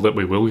possible that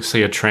we will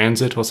see a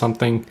transit or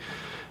something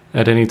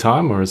at any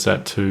time, or is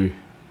that too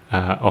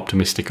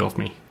optimistic of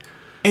me?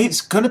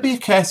 It's going to be a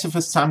case of,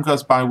 as time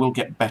goes by, we'll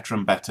get better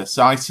and better.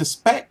 So I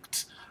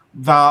suspect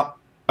that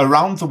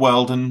around the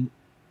world, and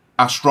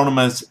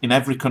astronomers in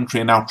every country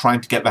are now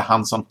trying to get their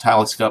hands on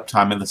telescope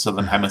time in the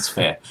southern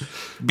hemisphere,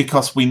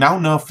 because we now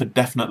know for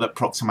definite that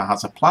Proxima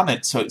has a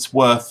planet, so it's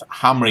worth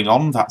hammering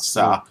on that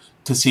star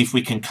to see if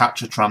we can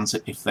catch a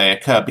transit if they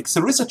occur, because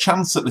there is a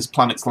chance that this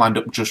planet's lined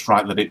up just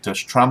right that it does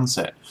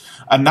transit.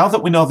 And now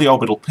that we know the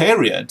orbital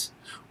period,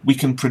 we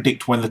can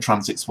predict when the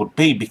transits would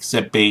be, because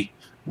they'd be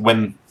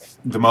when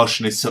the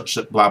motion is such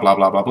that blah, blah,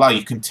 blah, blah, blah.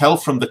 You can tell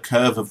from the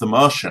curve of the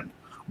motion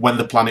when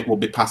the planet will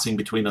be passing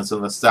between us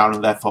and the star,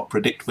 and therefore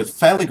predict with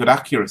fairly good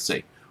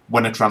accuracy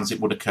when a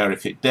transit would occur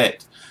if it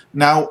did.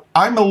 Now,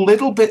 I'm a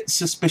little bit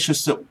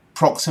suspicious that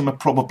Proxima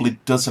probably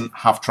doesn't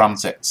have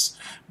transits,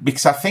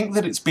 because I think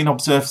that it's been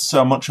observed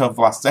so much over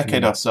the last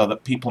decade or so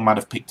that people might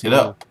have picked it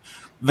up.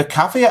 The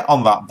caveat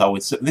on that, though,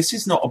 is that this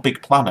is not a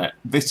big planet.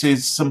 This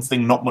is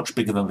something not much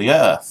bigger than the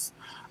Earth.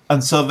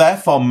 And so,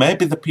 therefore,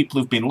 maybe the people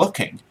who've been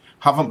looking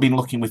haven't been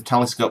looking with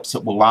telescopes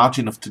that were large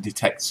enough to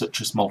detect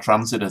such a small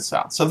transit as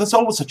that. So there's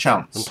always a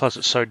chance. And plus,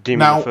 it's so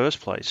dim in the first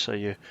place,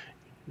 so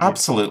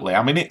Absolutely.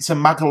 I mean, it's a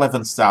Mag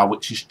 11 star,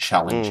 which is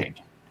challenging.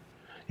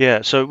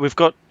 Yeah, so we've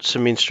got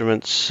some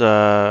instruments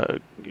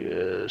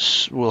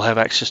we'll have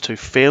access to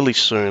fairly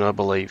soon, I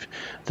believe,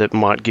 that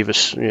might give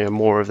us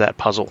more of that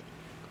puzzle,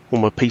 or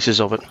more pieces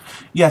of it.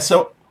 Yeah,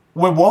 so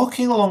we're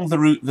walking along the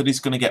route that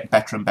is going to get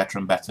better and better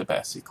and better,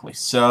 basically.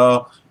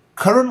 So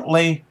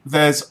currently,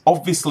 there's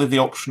obviously the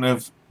option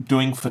of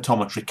doing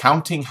photometry,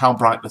 counting how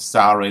bright the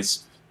star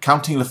is,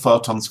 counting the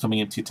photons coming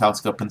into your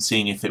telescope and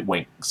seeing if it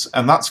winks.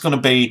 And that's going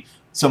to be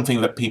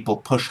something that people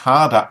push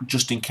hard at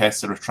just in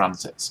case there are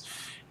transits.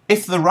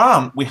 If there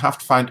aren't, we have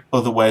to find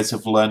other ways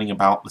of learning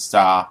about the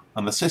star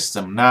and the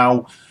system.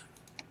 Now,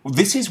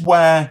 this is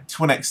where,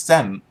 to an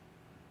extent,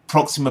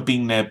 Proxima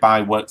being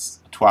nearby works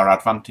to our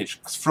advantage.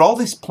 Because for all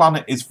this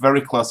planet is very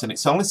close, and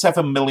it's only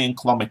 7 million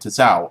kilometres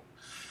out,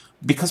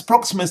 because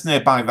Proxima is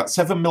nearby, that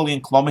 7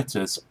 million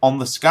kilometres on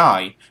the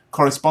sky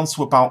corresponds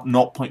to about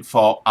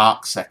 0.4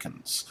 arc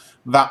seconds.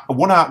 That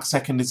 1 arc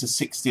second is a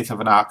 60th of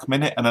an arc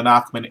minute, and an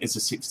arc minute is a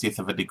 60th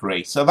of a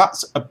degree. So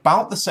that's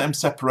about the same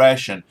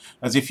separation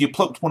as if you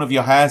plucked one of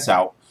your hairs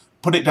out,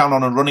 put it down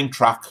on a running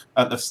track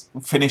at the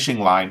finishing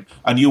line,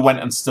 and you went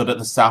and stood at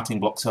the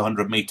starting blocks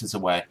 100 metres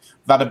away.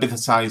 That'd be the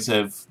size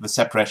of the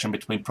separation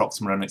between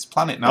Proxima and its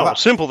planet. Now, that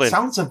simple then.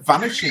 Sounds a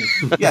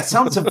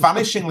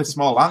vanishingly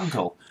small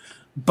angle.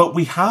 But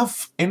we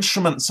have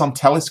instruments on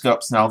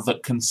telescopes now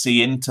that can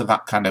see into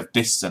that kind of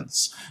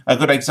distance. A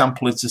good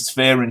example is the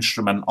SPHERE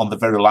instrument on the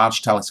Very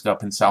Large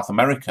Telescope in South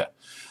America.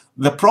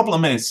 The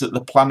problem is that the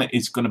planet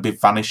is going to be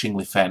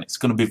vanishingly faint. It's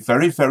going to be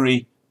very,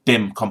 very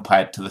dim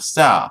compared to the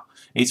star.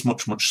 It's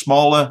much, much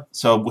smaller,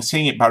 so we're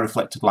seeing it by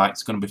reflected light.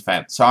 It's going to be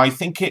faint. So I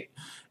think it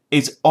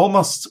is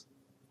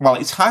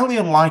it's highly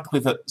unlikely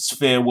that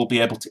SPHERE will be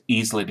able to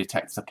easily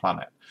detect the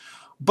planet.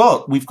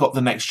 But we've got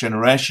the next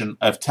generation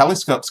of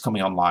telescopes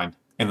coming online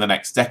in the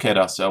next decade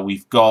or so.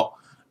 We've got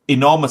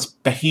enormous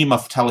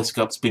behemoth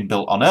telescopes being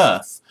built on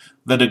Earth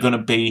that are going to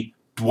be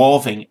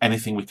dwarfing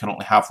anything we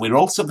currently have. We're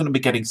also going to be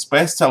getting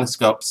space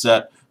telescopes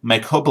that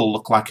make Hubble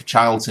look like a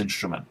child's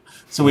instrument.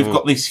 So we've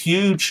got these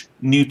huge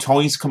new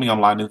toys coming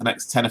online in the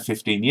next 10 or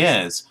 15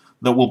 years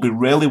that will be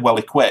really well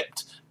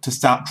equipped to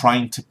start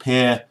trying to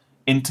peer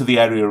into the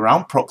area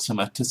around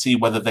Proxima to see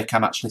whether they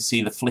can actually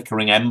see the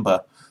flickering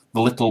ember,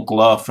 the little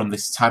glow from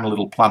this tiny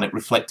little planet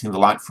reflecting the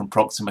light from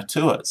Proxima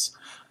to us.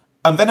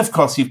 And then, of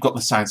course, you've got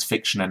the science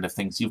fiction end of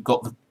things. You've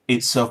got the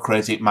 "it's so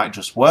crazy it might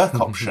just work"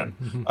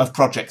 option of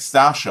Project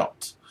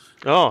Starshot.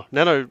 Oh,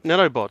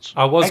 nanobots.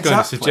 I was going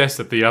to suggest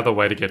that the other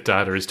way to get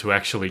data is to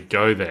actually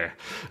go there.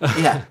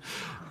 Yeah.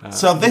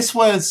 So this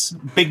was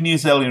big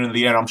news earlier in the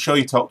year. I'm sure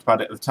you talked about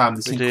it at the time.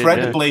 This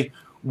incredibly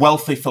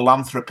wealthy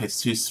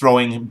philanthropist who's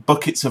throwing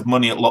buckets of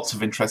money at lots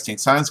of interesting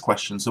science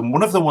questions. And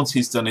one of the ones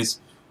he's done is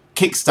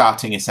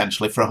kickstarting,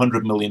 essentially, for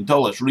 $100 million,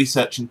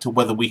 research into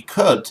whether we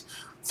could,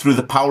 through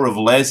the power of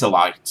laser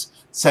light,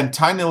 send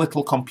tiny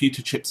little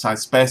computer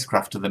chip-sized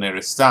spacecraft to the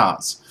nearest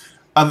stars.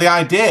 And the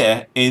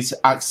idea is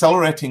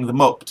accelerating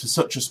them up to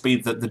such a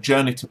speed that the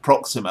journey to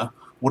Proxima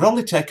would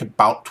only take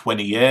about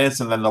 20 years,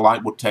 and then the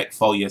light would take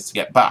 4 years to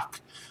get back.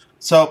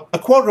 So a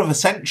quarter of a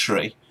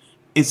century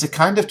is the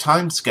kind of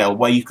timescale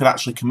where you could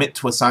actually commit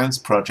to a science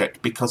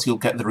project because you'll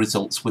get the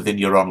results within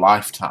your own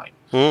lifetime.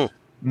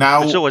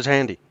 Now, it's always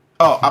handy.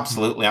 Oh,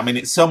 absolutely. I mean,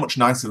 it's so much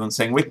nicer than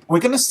saying, we're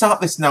going to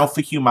start this now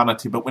for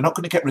humanity, but we're not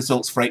going to get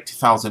results for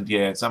 80,000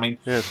 years. I mean,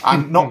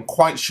 I'm not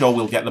quite sure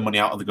we'll get the money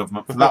out of the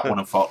government for that one,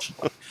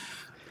 unfortunately.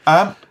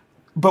 But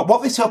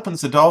what this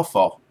opens the door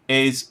for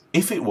is,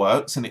 if it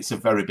works, and it's a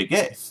very big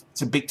if,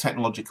 it's a big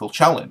technological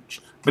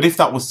challenge, but if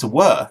that was to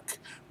work,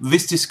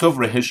 this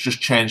discovery has just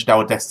changed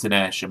our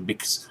destination,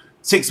 because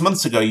 6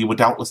 months ago you were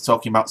doubtless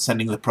talking about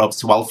sending the probes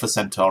to Alpha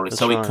Centauri. That's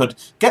so right. It could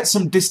get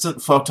some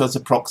distant photos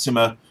of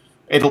Proxima.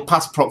 It'll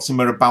pass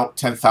Proxima about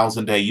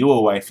 10,000 AU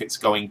away if it's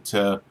going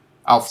to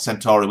Alpha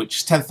Centauri, which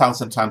is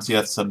 10,000 times the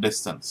Earth's sun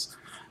distance.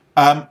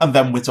 And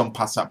then whiz on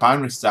past that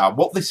binary star.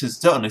 What this has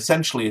done,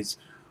 essentially, is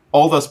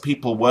all those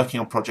people working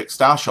on Project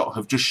Starshot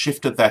have just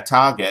shifted their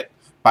target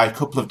by a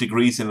couple of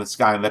degrees in the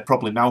sky, and they're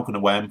probably now going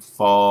to aim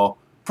for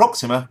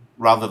Proxima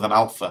rather than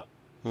Alpha,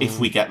 if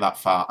we get that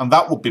far. And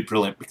that would be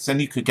brilliant, because then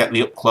you could get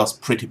the up-close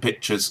pretty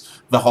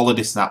pictures, the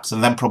holiday snaps,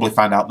 and then probably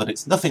find out that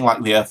it's nothing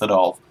like the Earth at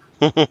all.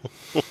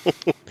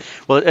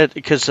 Well,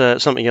 because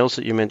something else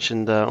that you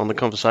mentioned on the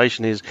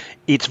conversation is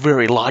it's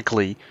very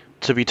likely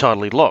to be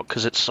tidally locked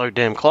because it's so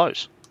damn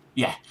close.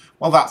 Yeah,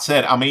 well, that's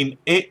it. I mean,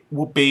 it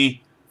would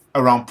be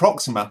around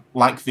Proxima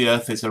like the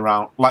Earth is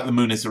around, like the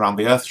Moon is around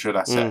the Earth, should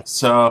I say?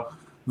 So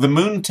the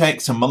Moon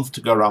takes a month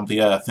to go around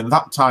the Earth. In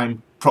that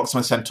time,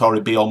 Proxima Centauri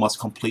B almost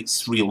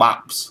completes 3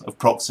 laps of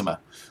Proxima.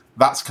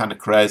 That's kind of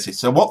crazy.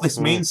 So what this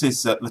means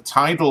is that the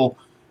tidal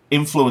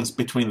influence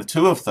between the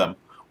two of them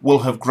will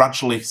have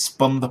gradually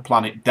spun the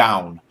planet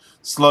down,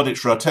 slowed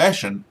its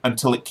rotation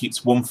until it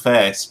keeps one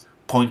face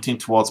pointing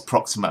towards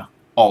Proxima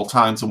all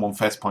times and one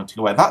face pointing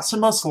away. That's the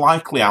most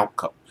likely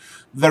outcome.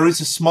 There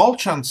is a small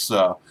chance,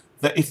 though,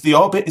 that if the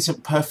orbit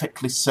isn't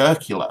perfectly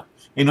circular,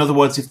 In other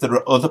words, if there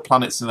are other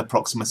planets in the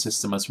Proxima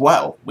system as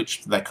well,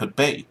 which there could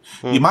be,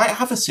 you might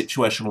have a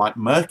situation like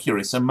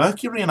Mercury. So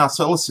Mercury in our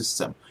solar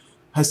system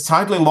has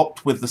tidally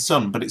locked with the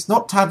Sun, but it's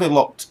not tidally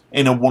locked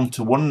in a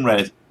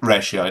 1-to-1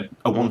 ratio,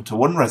 a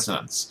 1-to-1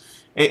 resonance.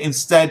 It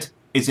instead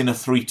is in a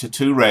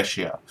 3-to-2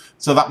 ratio.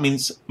 So that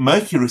means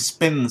Mercury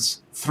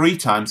spins 3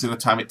 times in the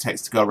time it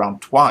takes to go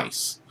around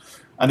twice.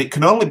 And it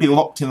can only be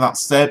locked in that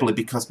stably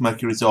because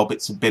Mercury's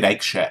orbit's a bit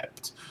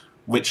egg-shaped,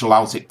 which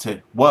allows it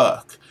to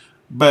work.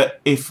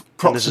 But if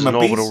Proxima this is an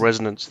orbital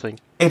resonance thing.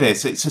 It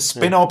is. It's a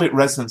spin-orbit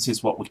resonance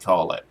is what we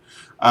call it.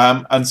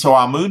 And so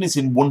our Moon is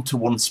in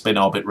 1-to-1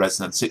 spin-orbit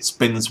resonance. It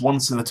spins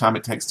once in the time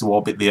it takes to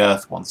orbit the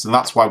Earth once, and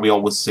that's why we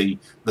always see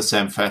the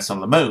same face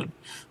on the Moon.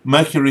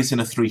 Mercury is in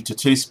a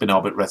 3-to-2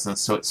 spin-orbit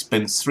resonance, so it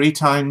spins 3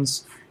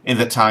 times in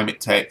the time it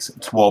takes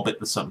to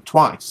orbit the Sun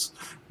twice.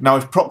 Now,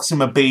 if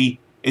Proxima b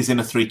is in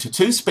a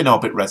 3-to-2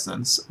 spin-orbit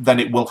resonance, then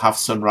it will have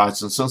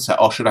sunrise and sunset,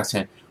 or should I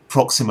say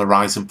Proxima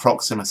rise and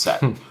Proxima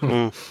set.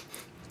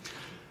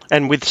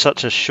 And with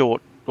such a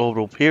short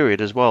orbital period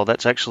as well,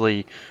 that's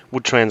actually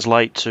would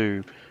translate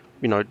to,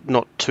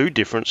 not too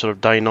different sort of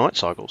day-night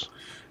cycles.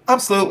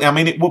 Absolutely. I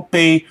mean, it would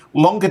be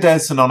longer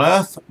days than on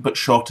Earth, but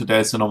shorter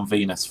days than on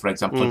Venus, for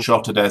example, and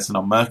shorter days than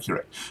on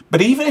Mercury.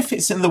 But even if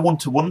it's in the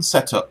 1-to-1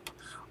 setup,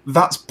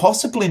 that's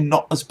possibly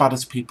not as bad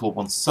as people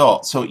once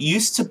thought. So it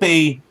used to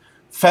be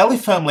fairly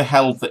firmly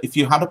held that if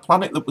you had a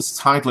planet that was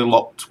tidally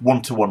locked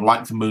 1-to-1,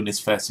 like the Moon is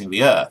facing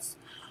the Earth,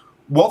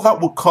 what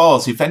that would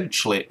cause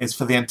eventually is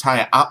for the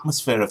entire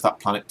atmosphere of that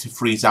planet to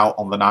freeze out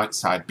on the night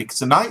side, because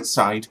the night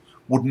side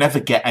would never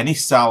get any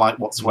starlight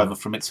whatsoever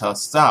from its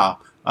host star,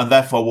 and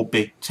therefore would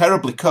be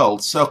terribly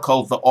cold, so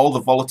cold that all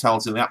the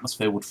volatiles in the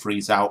atmosphere would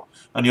freeze out,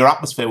 and your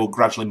atmosphere will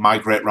gradually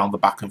migrate around the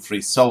back and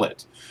freeze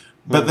solid.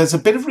 But there's a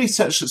bit of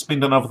research that's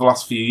been done over the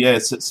last few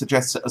years that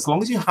suggests that as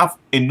long as you have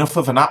enough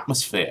of an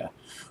atmosphere,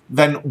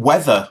 then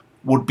weather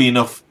would be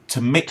enough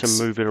to mix...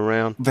 To move it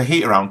around. The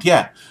heat around,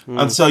 yeah.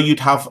 And so you'd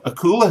have a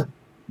cooler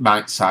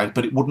night side,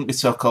 but it wouldn't be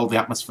so cold the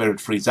atmosphere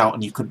would freeze out,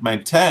 and you could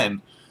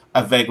maintain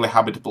a vaguely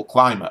habitable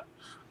climate.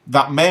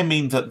 That may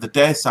mean that the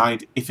day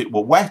side, if it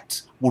were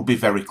wet, would be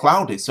very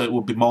cloudy, so it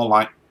would be more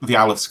like the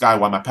Isle of Skye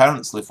where my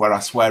parents live, where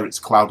I swear it's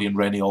cloudy and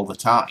rainy all the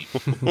time,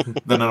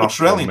 than an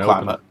Australian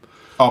climate.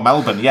 Or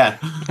Melbourne, yeah.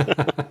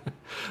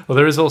 Well,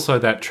 there is also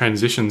that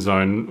transition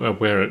zone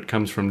where it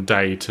comes from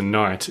day to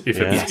night.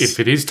 If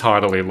it is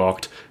tidally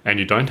locked and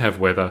you don't have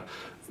weather,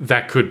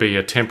 that could be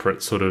a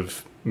temperate sort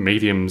of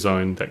medium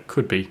zone that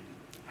could be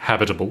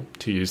habitable,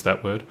 to use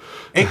that word.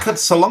 It could,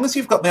 so long as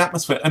you've got the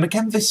atmosphere. And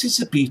again, this is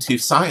the beauty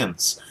of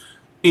science.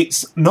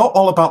 It's not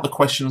all about the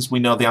questions we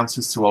know the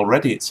answers to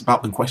already. It's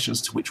about the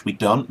questions to which we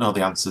don't know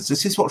the answers.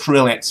 This is what's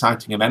really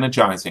exciting and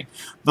energizing.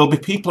 There'll be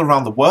people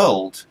around the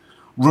world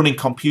running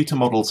computer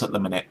models at the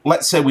minute.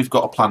 Let's say we've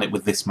got a planet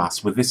with this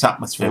mass, with this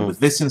atmosphere, with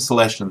this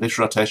installation and this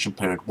rotation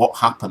period. What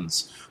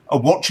happens?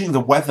 And watching the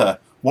weather,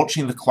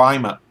 watching the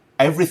climate,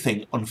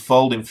 everything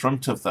unfold in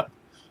front of them.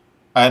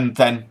 And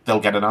then they'll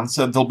get an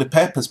answer. There'll be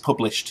papers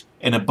published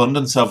in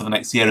abundance over the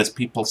next year as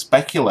people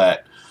speculate.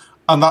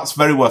 And that's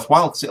very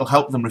worthwhile because it'll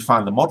help them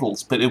refine the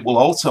models, but it will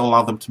also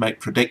allow them to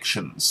make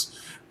predictions.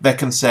 They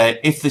can say,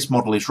 if this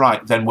model is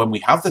right, then when we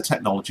have the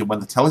technology, when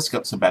the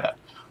telescopes are better,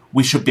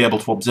 we should be able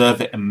to observe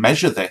it and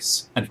measure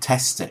this and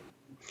test it.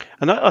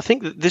 And I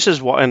think that this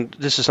is what, and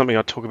this is something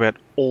I talk about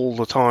all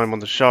the time on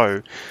the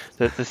show,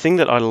 that the thing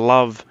that I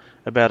love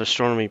about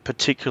astronomy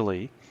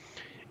particularly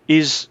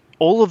is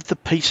all of the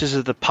pieces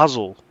of the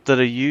puzzle that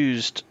are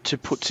used to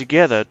put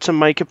together to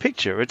make a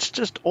picture. It's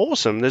just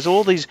awesome. There's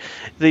all these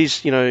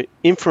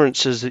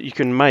inferences that you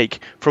can make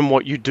from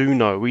what you do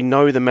know. We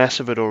know the mass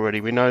of it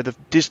already. We know the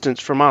distance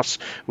from us.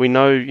 We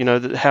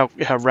know,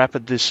 how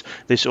rapid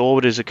this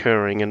orbit is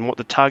occurring and what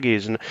the tug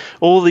is, and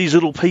all these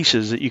little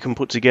pieces that you can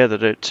put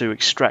together to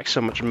extract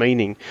so much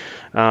meaning.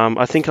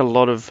 I think a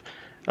lot of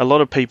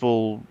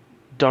people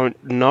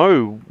don't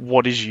know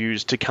what is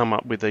used to come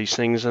up with these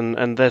things,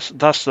 and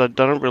thus I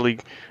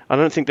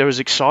don't think they're as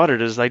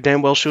excited as they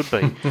damn well should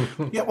be.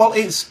 Yeah, well,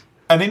 it's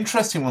an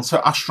interesting one. So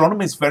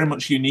astronomy is very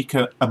much unique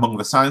among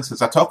the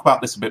sciences. I talk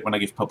about this a bit when I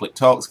give public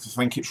talks because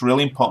I think it's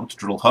really important to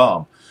drill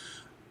home.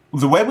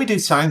 The way we do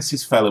science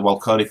is fairly well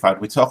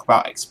codified. We talk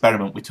about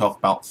experiment, we talk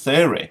about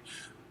theory.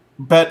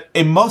 But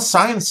in most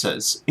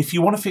sciences, if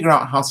you want to figure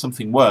out how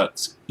something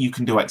works, you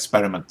can do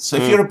experiments. So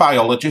if you're a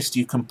biologist,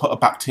 you can put a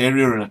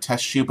bacteria in a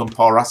test tube and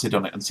pour acid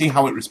on it and see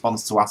how it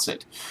responds to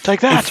acid. Take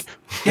that!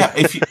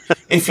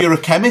 If you're a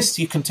chemist,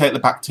 you can take the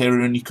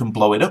bacteria and you can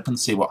blow it up and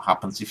see what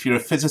happens. If you're a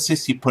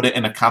physicist, you put it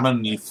in a cannon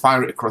and you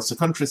fire it across the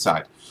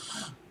countryside.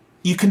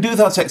 You can do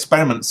those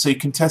experiments so you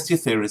can test your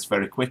theories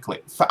very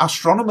quickly. For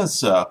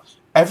astronomers,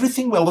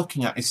 everything we're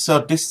looking at is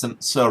so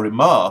distant, so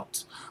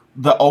remote,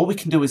 that all we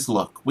can do is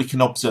look. We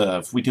can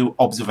observe. We do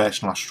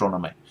observational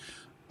astronomy.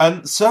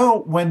 And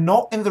so we're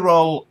not in the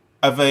role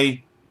of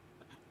a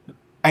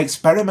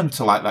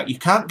experimental like that. You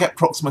can't get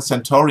Proxima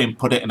Centauri and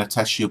put it in a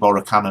test tube or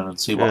a cannon and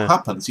see what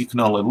happens. You can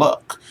only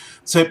look.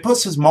 So it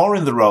puts us more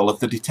in the role of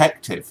the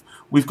detective.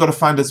 We've got to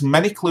find as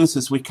many clues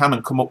as we can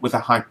and come up with a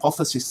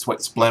hypothesis to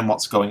explain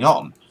what's going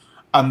on.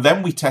 And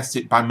then we test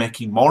it by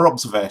making more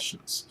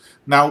observations.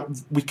 Now,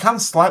 we can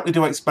slightly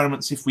do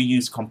experiments if we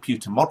use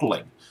computer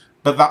modelling,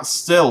 but that's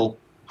still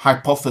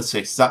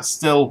hypothesis. That's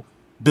still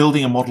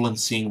building a model and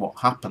seeing what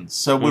happens.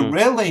 So we're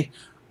really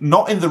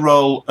not in the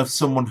role of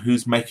someone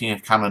who's making a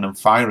cannon and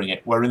firing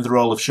it. We're in the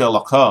role of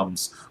Sherlock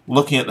Holmes,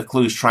 looking at the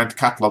clues, trying to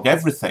catalogue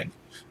everything,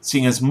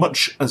 seeing as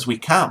much as we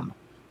can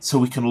so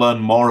we can learn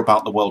more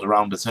about the world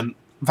around us. And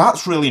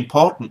that's really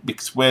important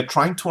because we're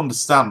trying to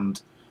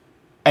understand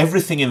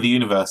everything in the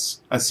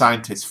universe as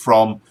scientists,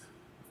 from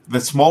the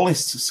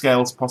smallest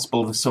scales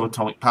possible, the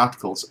subatomic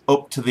particles,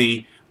 up to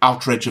the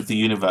outer edge of the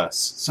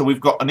universe. So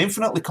we've got an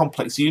infinitely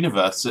complex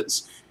universe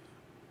that's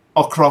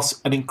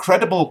across an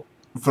incredible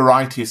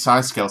variety of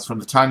size scales, from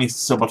the tiniest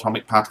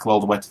subatomic particle all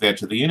the way to the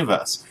edge of the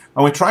universe.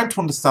 And we're trying to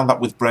understand that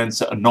with brains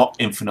that are not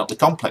infinitely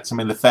complex. I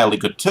mean, they're fairly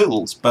good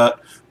tools,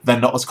 but they're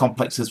not as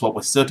complex as what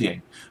we're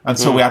studying. And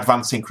so we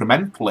advance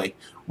incrementally,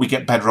 we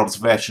get better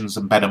observations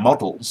and better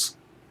models,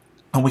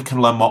 and we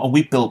can learn more, and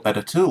we build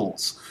better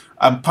tools.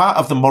 And part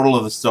of the moral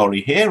of the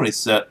story here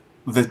is that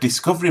the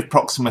discovery of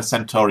Proxima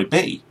Centauri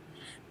b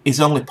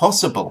is only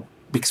possible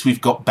because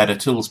we've got better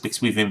tools,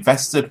 because we've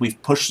invested, we've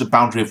pushed the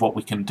boundary of what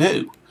we can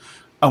do,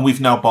 and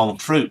we've now borne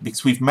fruit,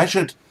 because we've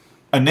measured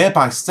a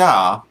nearby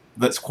star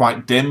that's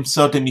quite dim,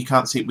 so dim you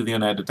can't see it with the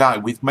unaided eye.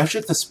 We've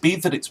measured the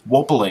speed that it's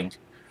wobbling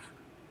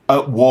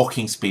at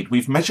walking speed.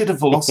 We've measured a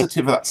velocity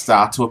of that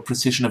star to a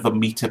precision of 1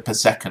 metre per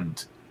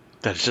second.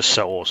 That is just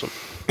so awesome.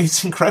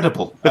 It's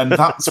incredible, and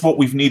that's what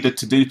we've needed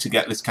to do to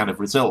get this kind of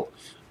result.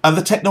 And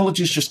the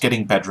technology is just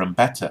getting better and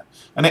better.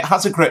 And it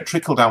has a great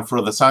trickle-down for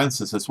other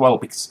sciences as well,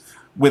 because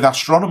with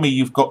astronomy,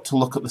 you've got to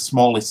look at the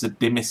smallest, the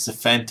dimmest, the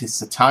faintest,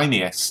 the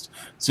tiniest.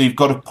 So you've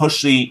got to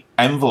push the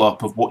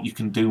envelope of what you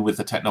can do with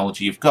the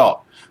technology you've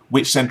got,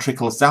 which then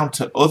trickles down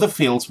to other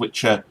fields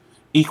which are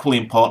equally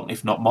important,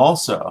 if not more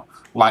so,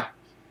 like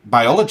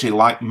biology,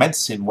 like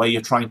medicine, where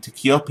you're trying to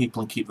cure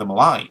people and keep them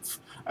alive.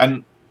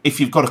 And if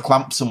you've got to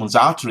clamp someone's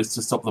arteries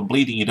to stop them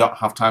bleeding, you don't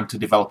have time to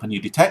develop a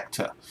new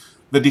detector.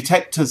 The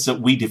detectors that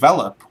we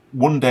develop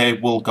one day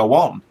will go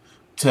on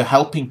to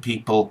helping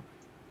people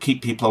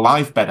keep people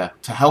alive better,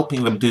 to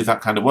helping them do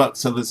that kind of work.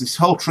 So there's this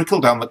whole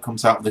trickle-down that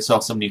comes out of this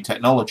awesome new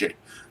technology,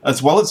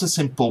 as well as the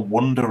simple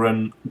wonder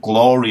and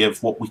glory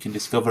of what we can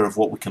discover, of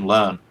what we can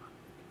learn.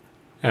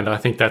 And I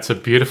think that's a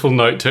beautiful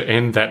note to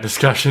end that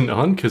discussion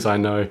on, because I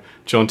know,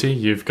 Jonti,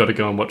 you've got to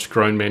go and watch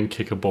grown men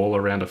kick a ball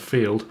around a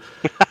field.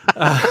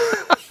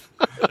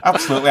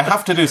 Absolutely. I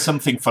have to do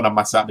something fun on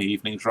my Saturday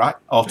evenings, right?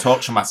 Or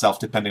torture myself,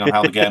 depending on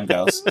how the game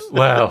goes.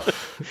 Well,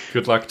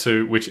 good luck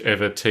to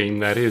whichever team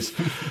that is.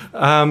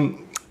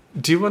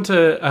 Do you want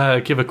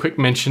to give a quick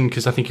mention,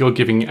 because I think you're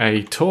giving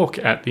a talk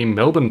at the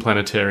Melbourne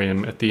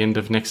Planetarium at the end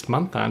of next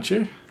month, aren't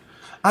you?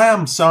 I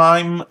am. So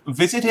I'm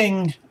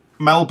visiting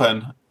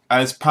Melbourne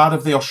as part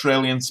of the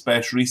Australian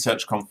Space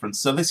Research Conference.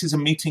 So this is a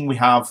meeting we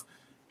have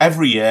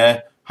every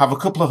year, have a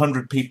couple of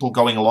hundred people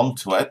going along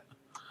to it.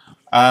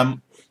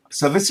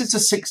 So this is the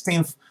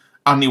 16th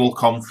annual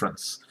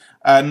conference.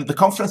 And the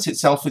conference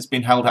itself has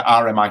been held at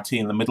RMIT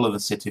in the middle of the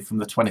city from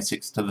the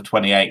 26th to the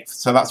 28th.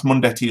 So that's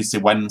Monday, Tuesday,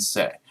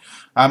 Wednesday.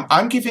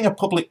 I'm giving a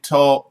public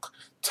talk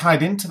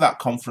tied into that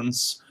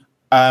conference,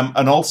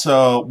 and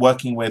also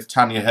working with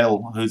Tanya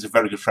Hill, who's a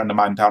very good friend of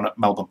mine down at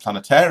Melbourne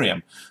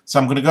Planetarium. So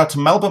I'm going to go to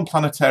Melbourne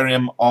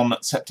Planetarium on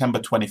September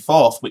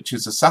 24th, which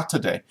is a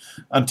Saturday,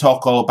 and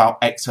talk all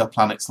about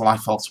exoplanets,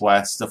 life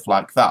elsewhere, stuff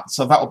like that.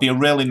 So that'll be a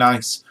really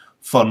nice,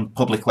 fun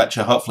public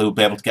lecture. Hopefully we'll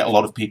be able to get a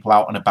lot of people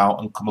out and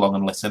about and come along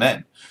and listen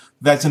in.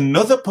 There's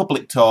another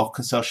public talk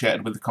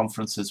associated with the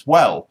conference as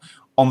well,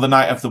 on the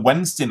night of the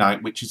Wednesday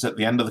night, which is at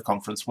the end of the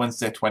conference,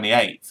 Wednesday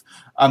 28th.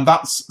 And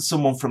that's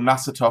someone from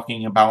NASA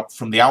talking about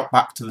from the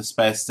outback to the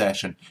space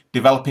station,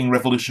 developing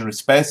revolutionary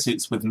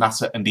spacesuits with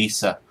NASA and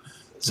ESA.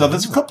 So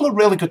there's a couple of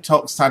really good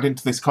talks tied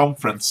into this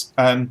conference,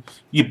 and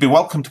you'd be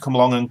welcome to come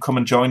along and come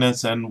and join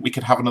us, and we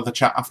could have another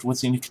chat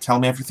afterwards and you could tell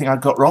me everything I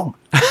got wrong.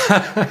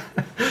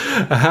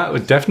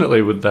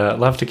 Definitely would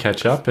love to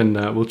catch up, and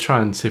we'll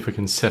try and see if we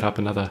can set up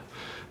another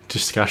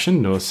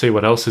discussion or see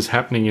what else is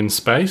happening in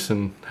space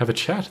and have a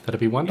chat. That'd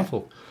be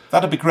wonderful. Yeah,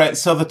 that'd be great.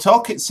 So the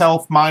talk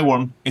itself, my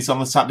one, is on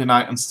the Saturday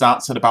night and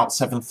starts at about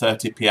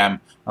 7:30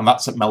 p.m, and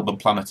that's at Melbourne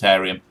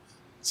Planetarium.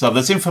 So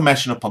there's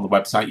information up on the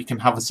website. You can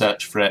have a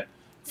search for it,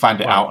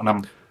 find it out,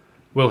 and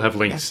we'll have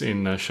links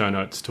in show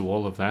notes to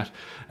all of that.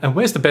 And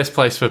where's the best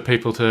place for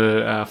people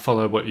to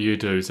follow what you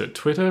do? Is it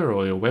Twitter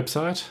or your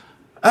website?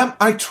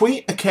 I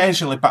tweet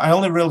occasionally, but I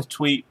only really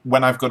tweet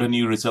when I've got a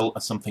new result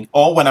or something,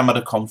 or when I'm at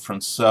a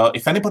conference. So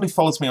if anybody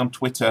follows me on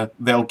Twitter,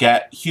 they'll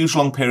get huge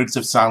long periods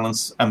of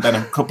silence and then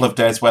a couple of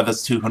days where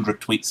there's 200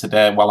 tweets a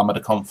day while I'm at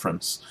a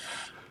conference.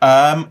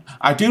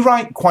 I do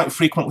write quite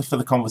frequently for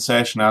The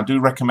Conversation. I do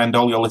recommend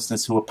all your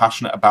listeners who are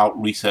passionate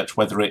about research,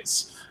 whether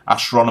it's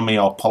astronomy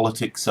or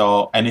politics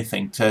or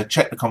anything, to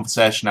check The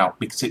Conversation out,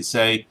 because it's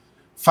a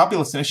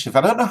fabulous initiative.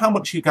 I don't know how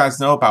much you guys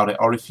know about it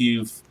or if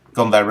you've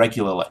gone there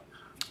regularly.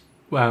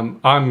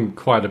 I'm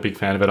quite a big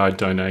fan of it. I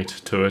donate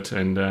to it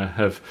and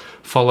have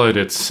followed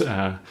its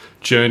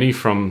journey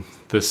from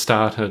the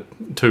start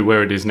to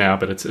where it is now.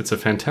 But it's a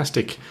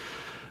fantastic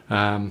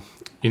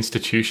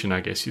institution,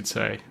 I guess you'd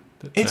say.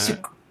 It's a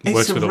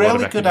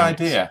really good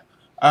idea.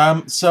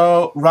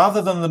 So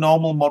rather than the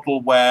normal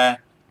model where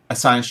a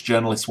science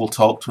journalist will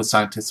talk to a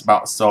scientist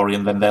about a story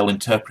and then they'll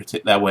interpret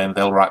it their way and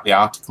they'll write the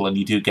article, and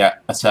you do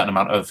get a certain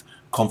amount of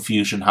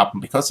confusion happen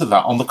because of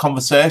that. On The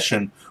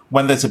Conversation,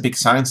 when there's a big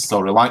science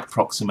story like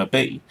Proxima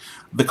B,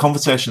 The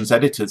Conversation's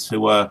editors,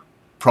 who are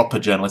proper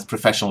journalists,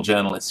 professional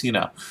journalists,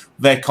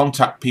 they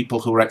contact people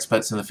who are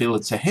experts in the field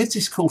and say, here's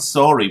this cool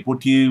story,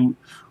 would you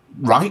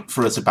write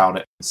for us about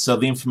it? So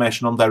the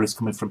information on there is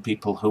coming from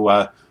people who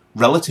are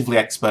relatively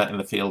expert in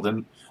the field,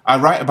 and I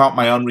write about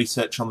my own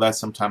research on there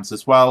sometimes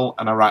as well,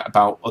 and I write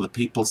about other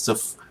people's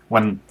stuff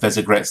when there's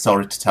a great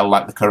story to tell,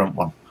 like the current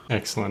one.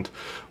 Excellent.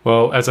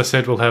 Well, as I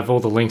said, we'll have all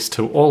the links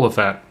to all of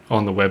that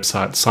on the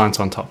website,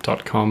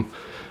 scienceontop.com,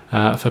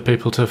 for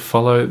people to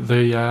follow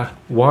the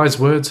wise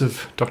words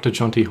of Dr.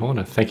 Jonti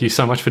Horner. Thank you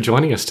so much for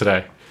joining us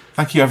today.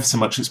 Thank you ever so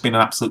much. It's been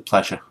an absolute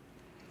pleasure.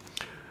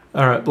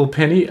 All right. Well,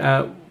 Penny,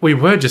 we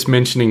were just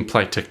mentioning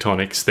plate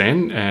tectonics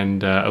then,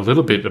 and a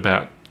little bit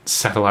about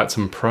satellites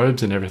and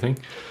probes and everything.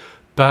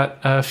 But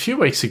a few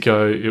weeks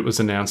ago, it was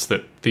announced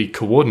that the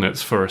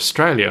coordinates for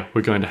Australia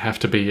were going to have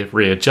to be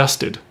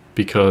readjusted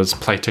because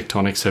plate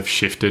tectonics have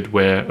shifted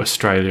where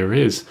Australia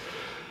is.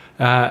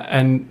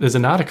 And there's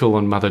an article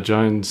on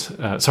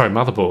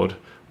Motherboard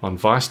on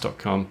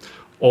Vice.com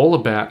all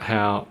about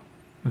how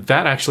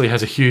that actually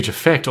has a huge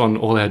effect on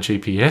all our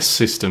GPS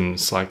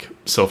systems, like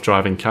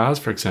self-driving cars,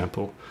 for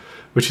example,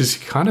 which is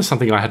kind of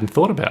something I hadn't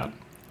thought about.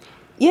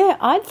 Yeah,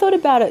 I'd thought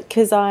about it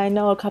because I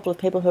know a couple of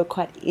people who are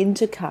quite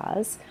into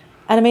cars.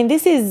 And I mean,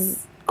 this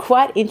is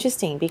quite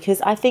interesting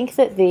because I think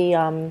that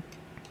the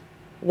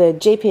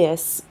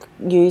GPS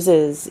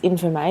uses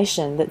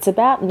information that's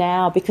about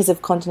now, because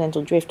of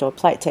continental drift or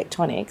plate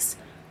tectonics,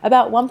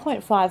 about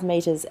 1.5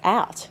 metres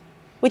out,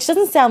 which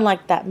doesn't sound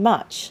like that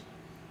much.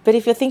 But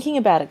if you're thinking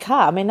about a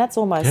car, I mean, that's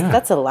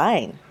a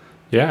lane.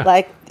 Yeah.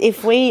 Like,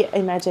 if we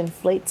imagine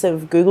fleets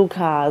of Google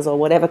cars or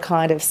whatever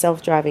kind of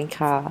self-driving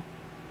car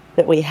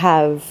that we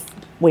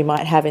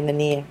might have in the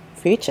near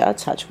future,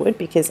 touch wood,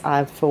 because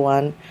I, for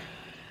one,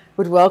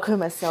 would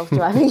welcome a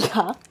self-driving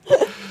car.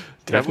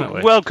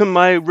 Definitely. Welcome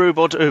my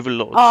robot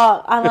overlords.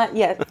 Oh, I'm like,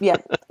 yeah.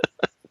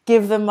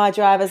 Give them my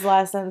driver's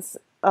license.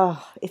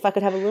 Oh, if I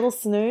could have a little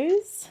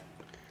snooze.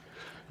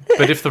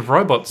 But if the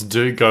robots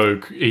do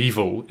go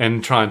evil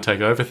and try and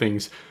take over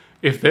things,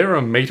 if they're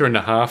 1.5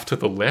 meters to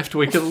the left,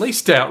 we could at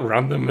least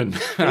outrun them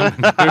and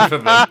maneuver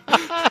them.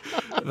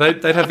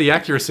 They'd have the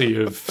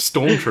accuracy of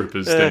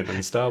stormtroopers then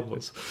in Star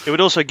Wars. It would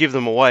also give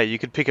them away. You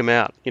could pick them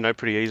out,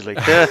 pretty easily.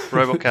 Yeah,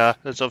 robot car.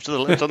 It's off to the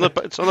left.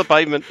 It's on the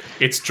pavement.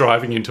 It's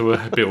driving into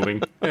a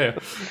building. Yeah.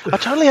 I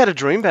totally had a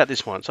dream about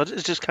this once.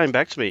 It just came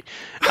back to me.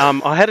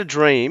 I had a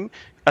dream.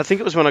 I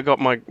think it was when I got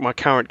my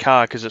current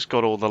car, because it's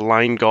got all the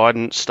lane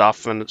guidance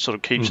stuff and it sort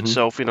of keeps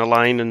itself in a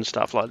lane and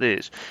stuff like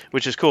this,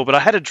 which is cool. But I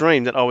had a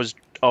dream that I was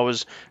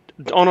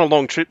on a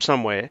long trip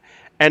somewhere,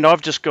 and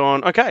I've just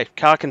gone, okay,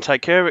 car can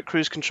take care of it,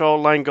 cruise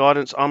control, lane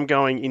guidance, I'm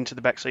going into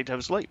the back seat to have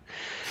a sleep.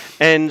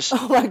 And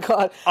oh my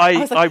God.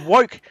 I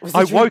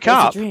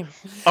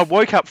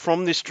woke up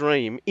from this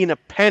dream in a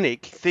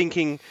panic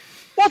thinking,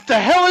 what the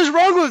hell is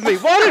wrong with me?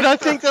 Why did I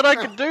think that I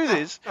could do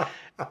this?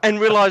 And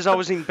realised I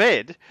was in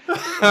bed.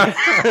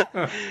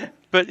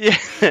 But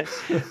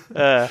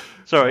yeah,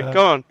 sorry,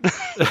 go on.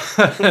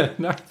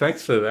 No,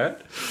 thanks for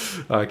that.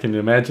 I can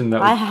imagine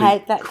that I would hate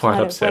be that quite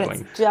kind upsetting. Of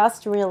when it's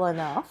just real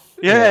enough.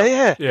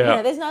 Yeah.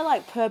 There's no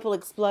like purple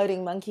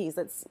exploding monkeys.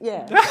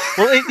 Well,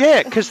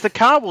 because the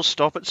car will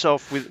stop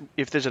itself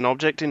if there's an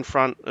object in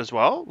front as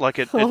well. Like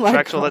it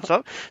tracks all that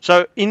stuff.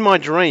 So in my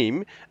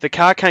dream, the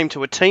car came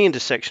to a T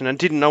intersection and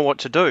didn't know what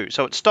to do,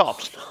 so it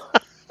stopped.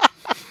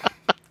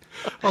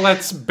 Well,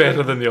 that's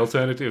better than the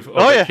alternative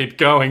of keep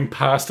going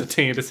past a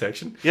T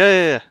intersection.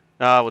 Yeah.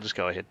 We'll just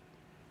go ahead.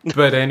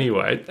 But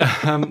anyway,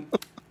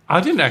 I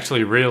didn't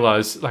actually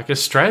realise,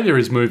 Australia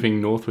is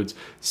moving northwards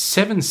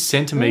 7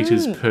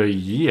 centimetres per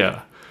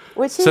year.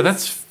 So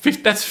that's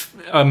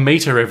a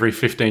metre every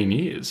 15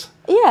 years.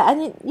 Yeah,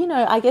 and,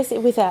 I guess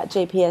without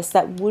GPS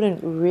that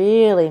wouldn't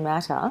really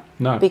matter.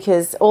 No.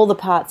 Because all the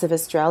parts of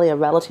Australia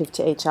relative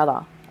to each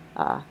other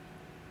are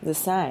the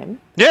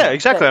same. Yeah,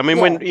 exactly. But,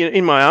 when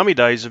in my army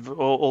days of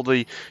all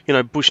the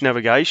bush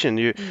navigation,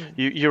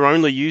 you're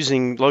only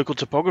using local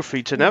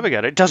topography to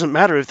navigate. It doesn't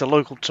matter if the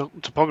local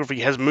topography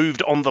has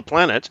moved on the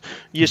planet.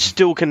 You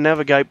still can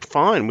navigate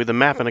fine with a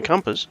map and a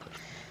compass.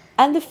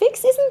 And the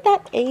fix isn't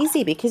that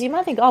easy, because you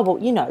might think,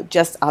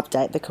 just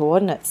update the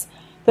coordinates.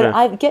 But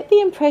I get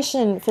the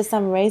impression for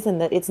some reason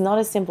that it's not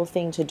a simple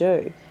thing to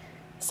do.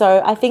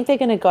 So I think they're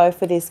going to go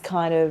for this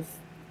kind of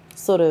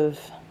sort of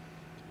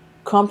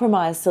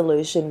compromise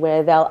solution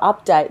where they'll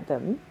update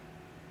them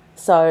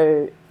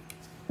so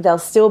they'll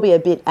still be a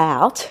bit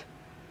out,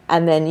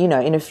 and then, you know,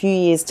 in a few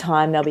years'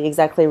 time they'll be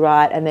exactly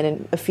right, and then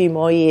in a few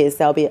more years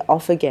they'll be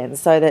off again,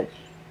 so that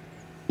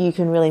you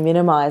can really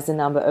minimise the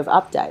number of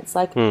updates.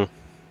 Like, I'm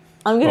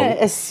going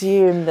to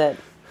assume that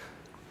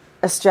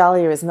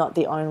Australia is not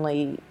the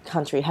only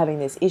country having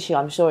this issue.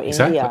 I'm sure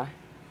India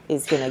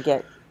is going to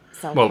get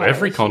some. Well,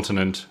 every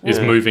continent is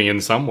moving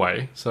in some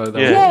way, so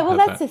well,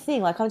 that's the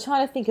thing. Like, I'm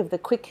trying to think of the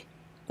quick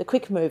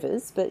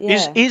movers, but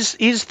yeah.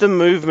 Is the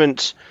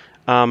movement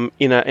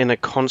in a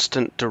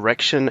constant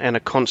direction and a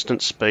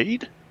constant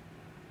speed?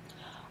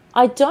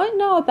 I don't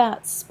know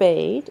about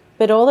speed,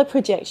 but all the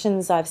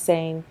projections I've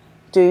seen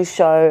do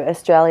show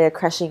Australia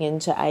crashing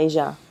into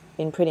Asia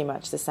in pretty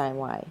much the same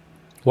way.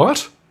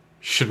 What?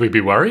 Should we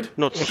be worried?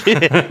 Not.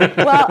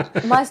 Well,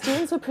 my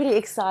students were pretty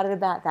excited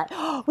about that.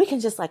 Oh, we can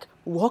just like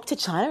walk to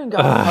China and go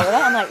on holiday.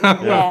 I'm like,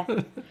 yeah.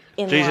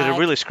 Geez, it'll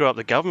really screw up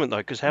the government though,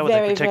 because how would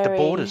they protect the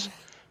borders?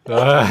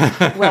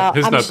 Well,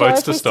 There's I'm no sure boats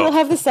if to we stop. still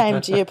have the same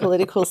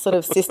geopolitical sort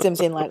of systems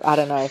in, like, I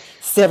don't know,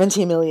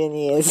 70 million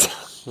years.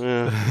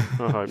 Yeah,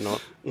 I hope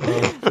not.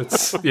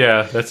 That's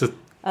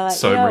a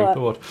sobering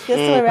thought. If you're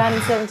still around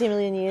in 70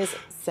 million years,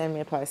 send me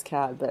a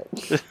postcard, but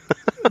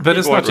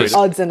It's not just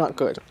odds are not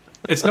good.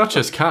 It's not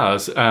just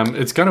cars.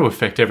 It's going to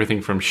affect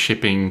everything from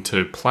shipping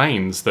to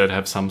planes that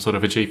have some sort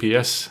of a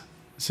GPS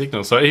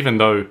signal. So even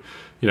though,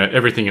 you know,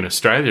 everything in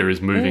Australia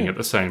is moving at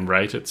the same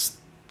rate, it's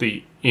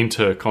the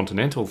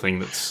intercontinental thing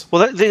that's...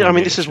 Well,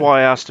 this is why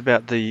I asked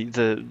about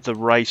the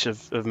rate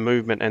of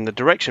movement and the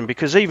direction,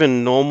 because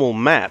even normal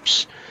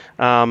maps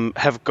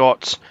have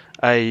got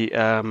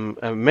a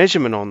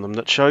measurement on them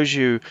that shows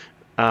you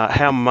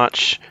how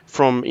much,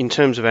 in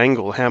terms of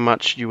angle, how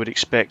much you would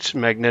expect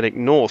magnetic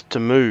north to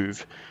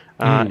move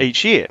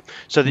each year,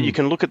 so that you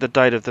can look at the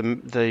date of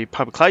the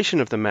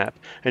publication of the map,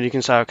 and you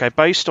can say, okay,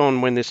 based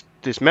on when this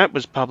map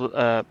was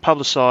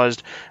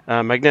publicised,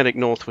 magnetic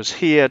north was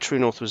here, true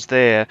north was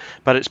there,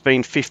 but it's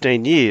been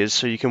 15 years,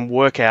 so you can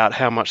work out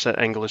how much that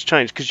angle has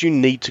changed, because you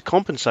need to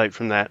compensate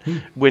from that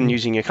when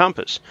using your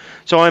compass.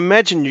 So I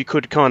imagine you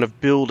could kind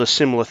of build a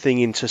similar thing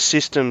into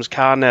systems,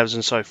 car navs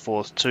and so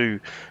forth, to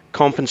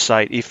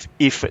compensate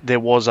if there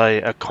was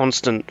a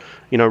constant,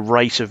 you know,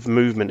 rate of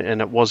movement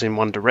and it was in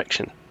one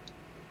direction.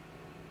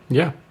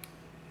 Yeah.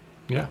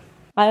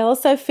 I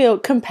also feel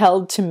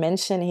compelled to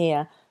mention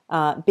here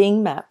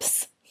Bing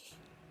Maps.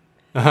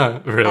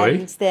 Really?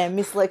 And their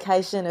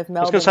mislocation of Melbourne.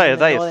 I was going to say, are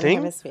they a thing?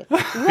 Hemisphere.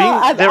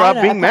 Well, there are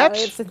Bing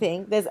Maps? It's a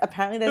thing.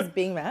 Apparently there's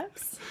Bing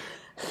Maps.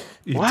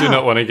 You do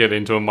not want to get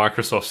into a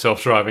Microsoft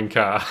self-driving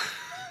car.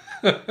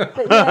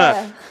 But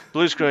yeah.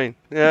 Blue screen.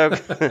 Yeah.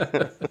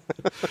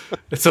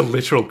 It's a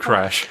literal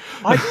crash.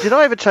 Did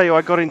I ever tell you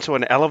I got into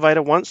an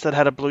elevator once that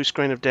had a blue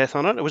screen of death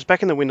on it? It was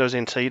back in the Windows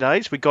NT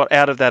days. We got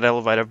out of that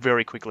elevator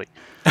very quickly.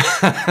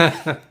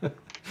 It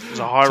was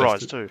a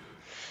high-rise too.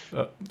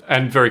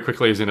 And very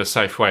quickly is in a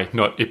safe way,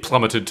 not it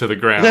plummeted to the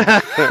ground.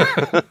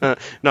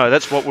 No,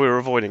 that's what we were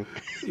avoiding.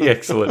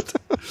 Excellent.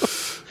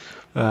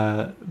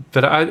 But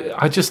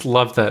I just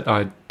love that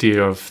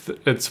idea of,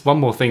 it's one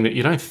more thing that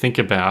you don't think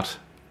about,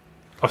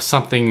 of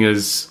something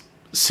as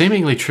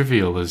seemingly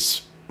trivial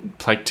as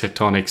plate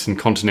tectonics and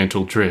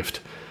continental drift,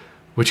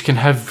 which can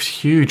have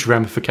huge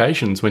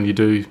ramifications when you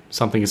do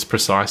something as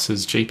precise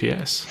as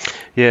GPS.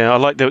 Yeah, I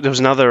like there was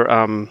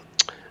another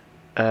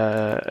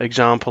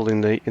example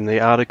in the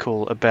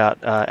article about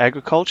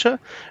agriculture,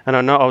 and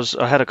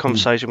I had a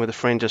conversation with a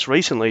friend just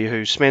recently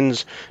who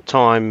spends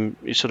time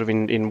sort of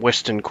in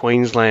Western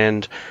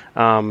Queensland.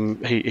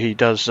 He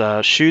does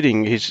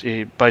shooting.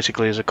 He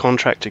basically, as a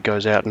contractor,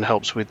 goes out and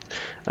helps with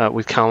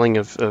culling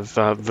of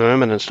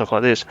vermin and stuff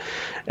like this,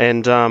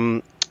 and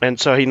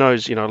so he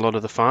knows, you know, a lot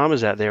of the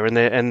farmers out there,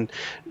 and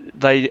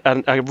they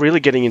are really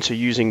getting into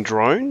using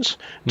drones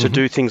to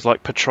do things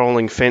like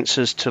patrolling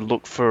fences, to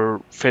look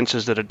for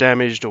fences that are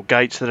damaged or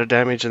gates that are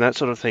damaged and that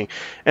sort of thing.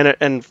 And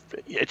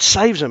it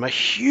saves them a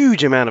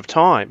huge amount of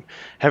time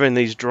having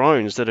these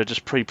drones that are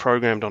just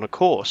pre-programmed on a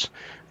course.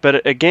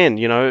 But again,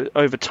 you know,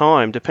 over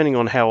time, depending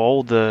on how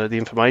old the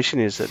information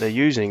is that they're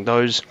using,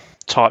 those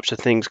types of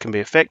things can be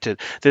affected.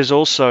 There's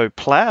also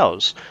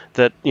plows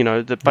that, you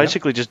know, that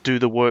basically just do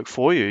the work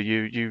for you.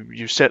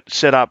 You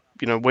set up,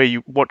 you know,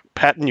 what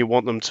pattern you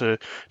want them to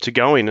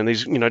go in, and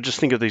these, you know, just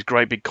think of these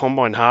great big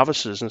combine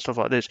harvesters and stuff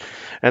like this,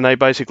 and they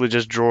basically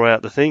just draw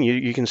out the thing.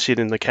 You can sit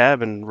in the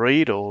cab and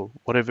read or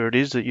whatever it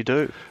is that you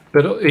do.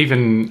 But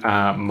even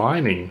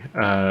mining,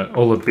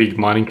 all the big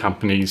mining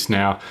companies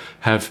now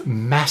have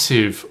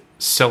massive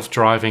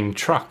self-driving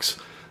trucks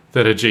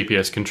that are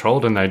GPS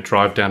controlled, and they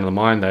drive down to the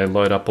mine, they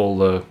load up all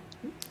the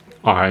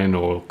iron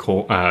or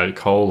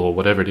coal or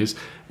whatever it is,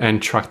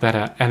 and truck that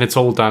out. And it's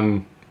all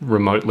done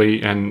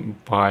remotely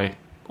and by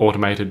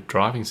automated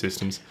driving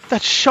systems.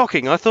 That's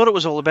shocking. I thought it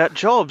was all about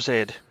jobs,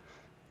 Ed.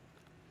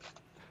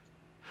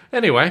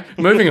 Anyway,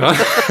 moving on.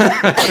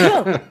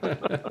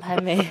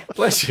 Me.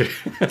 Bless you.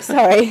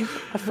 Sorry,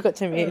 I forgot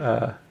to mute.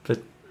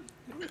 But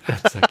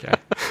that's okay.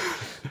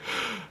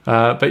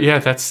 But yeah,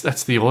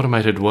 that's the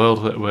automated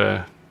world that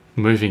we're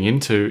moving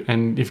into,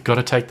 and you've got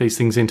to take these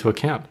things into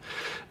account.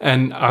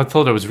 And I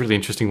thought it was really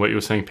interesting what you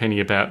were saying, Penny,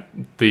 about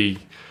the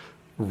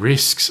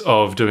risks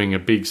of doing a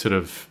big sort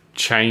of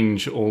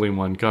change all in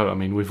one go. I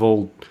mean, we've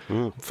all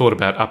thought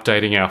about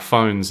updating our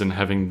phones and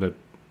having the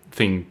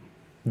thing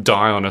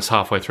die on us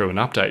halfway through an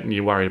update, and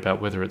you're worried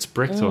about whether it's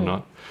bricked or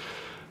not.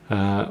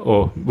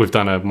 Or we've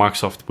done a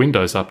Microsoft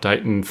Windows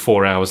update, and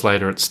 4 hours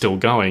later it's still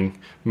going.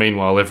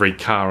 Meanwhile, every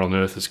car on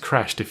Earth has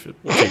crashed if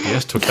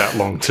GPS took that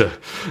long to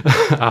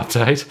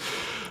update.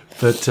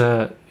 But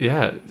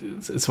yeah,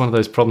 it's one of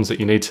those problems that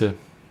you need to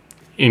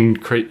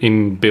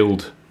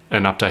build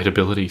an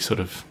updatability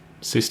sort of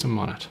system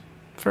on it.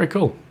 Very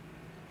cool.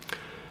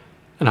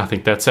 And I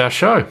think that's our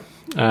show.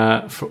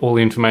 For all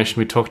the information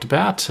we talked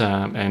about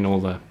and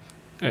all the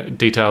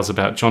details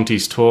about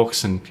Jonti's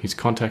talks and his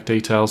contact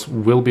details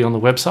will be on the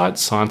website,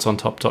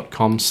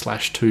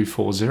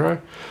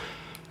 scienceontop.com/240.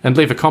 And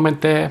leave a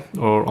comment there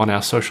or on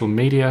our social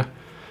media,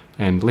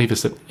 and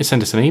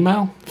send us an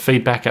email,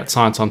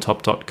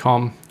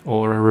 feedback@scienceontop.com,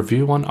 or a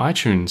review on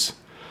iTunes.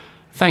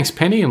 Thanks,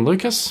 Penny and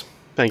Lucas.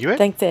 Thank you, Ed.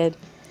 Thanks, Ed.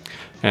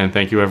 And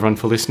thank you, everyone,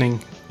 for listening.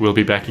 We'll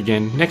be back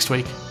again next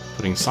week,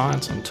 putting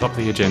science on top of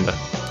the agenda.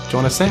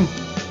 Join us then.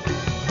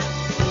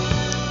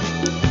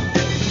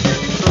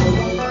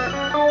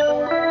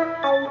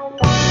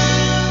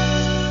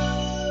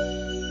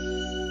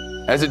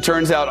 As it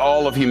turns out,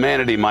 all of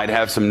humanity might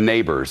have some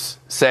neighbors.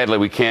 Sadly,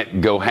 we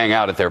can't go hang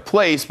out at their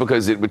place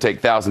because it would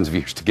take thousands of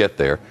years to get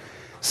there.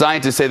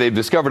 Scientists say they've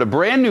discovered a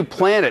brand new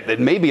planet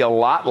that may be a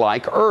lot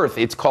like Earth.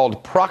 It's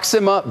called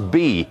Proxima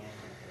b.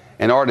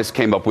 An artist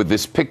came up with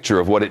this picture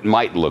of what it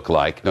might look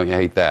like. Don't you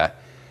hate that?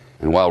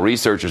 And while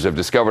researchers have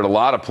discovered a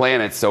lot of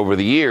planets over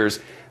the years,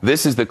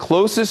 this is the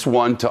closest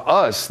one to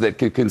us that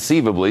could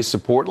conceivably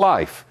support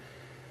life.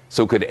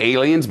 So could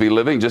aliens be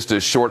living just a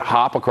short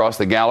hop across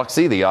the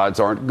galaxy? The odds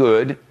aren't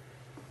good,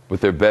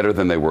 but they're better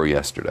than they were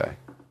yesterday.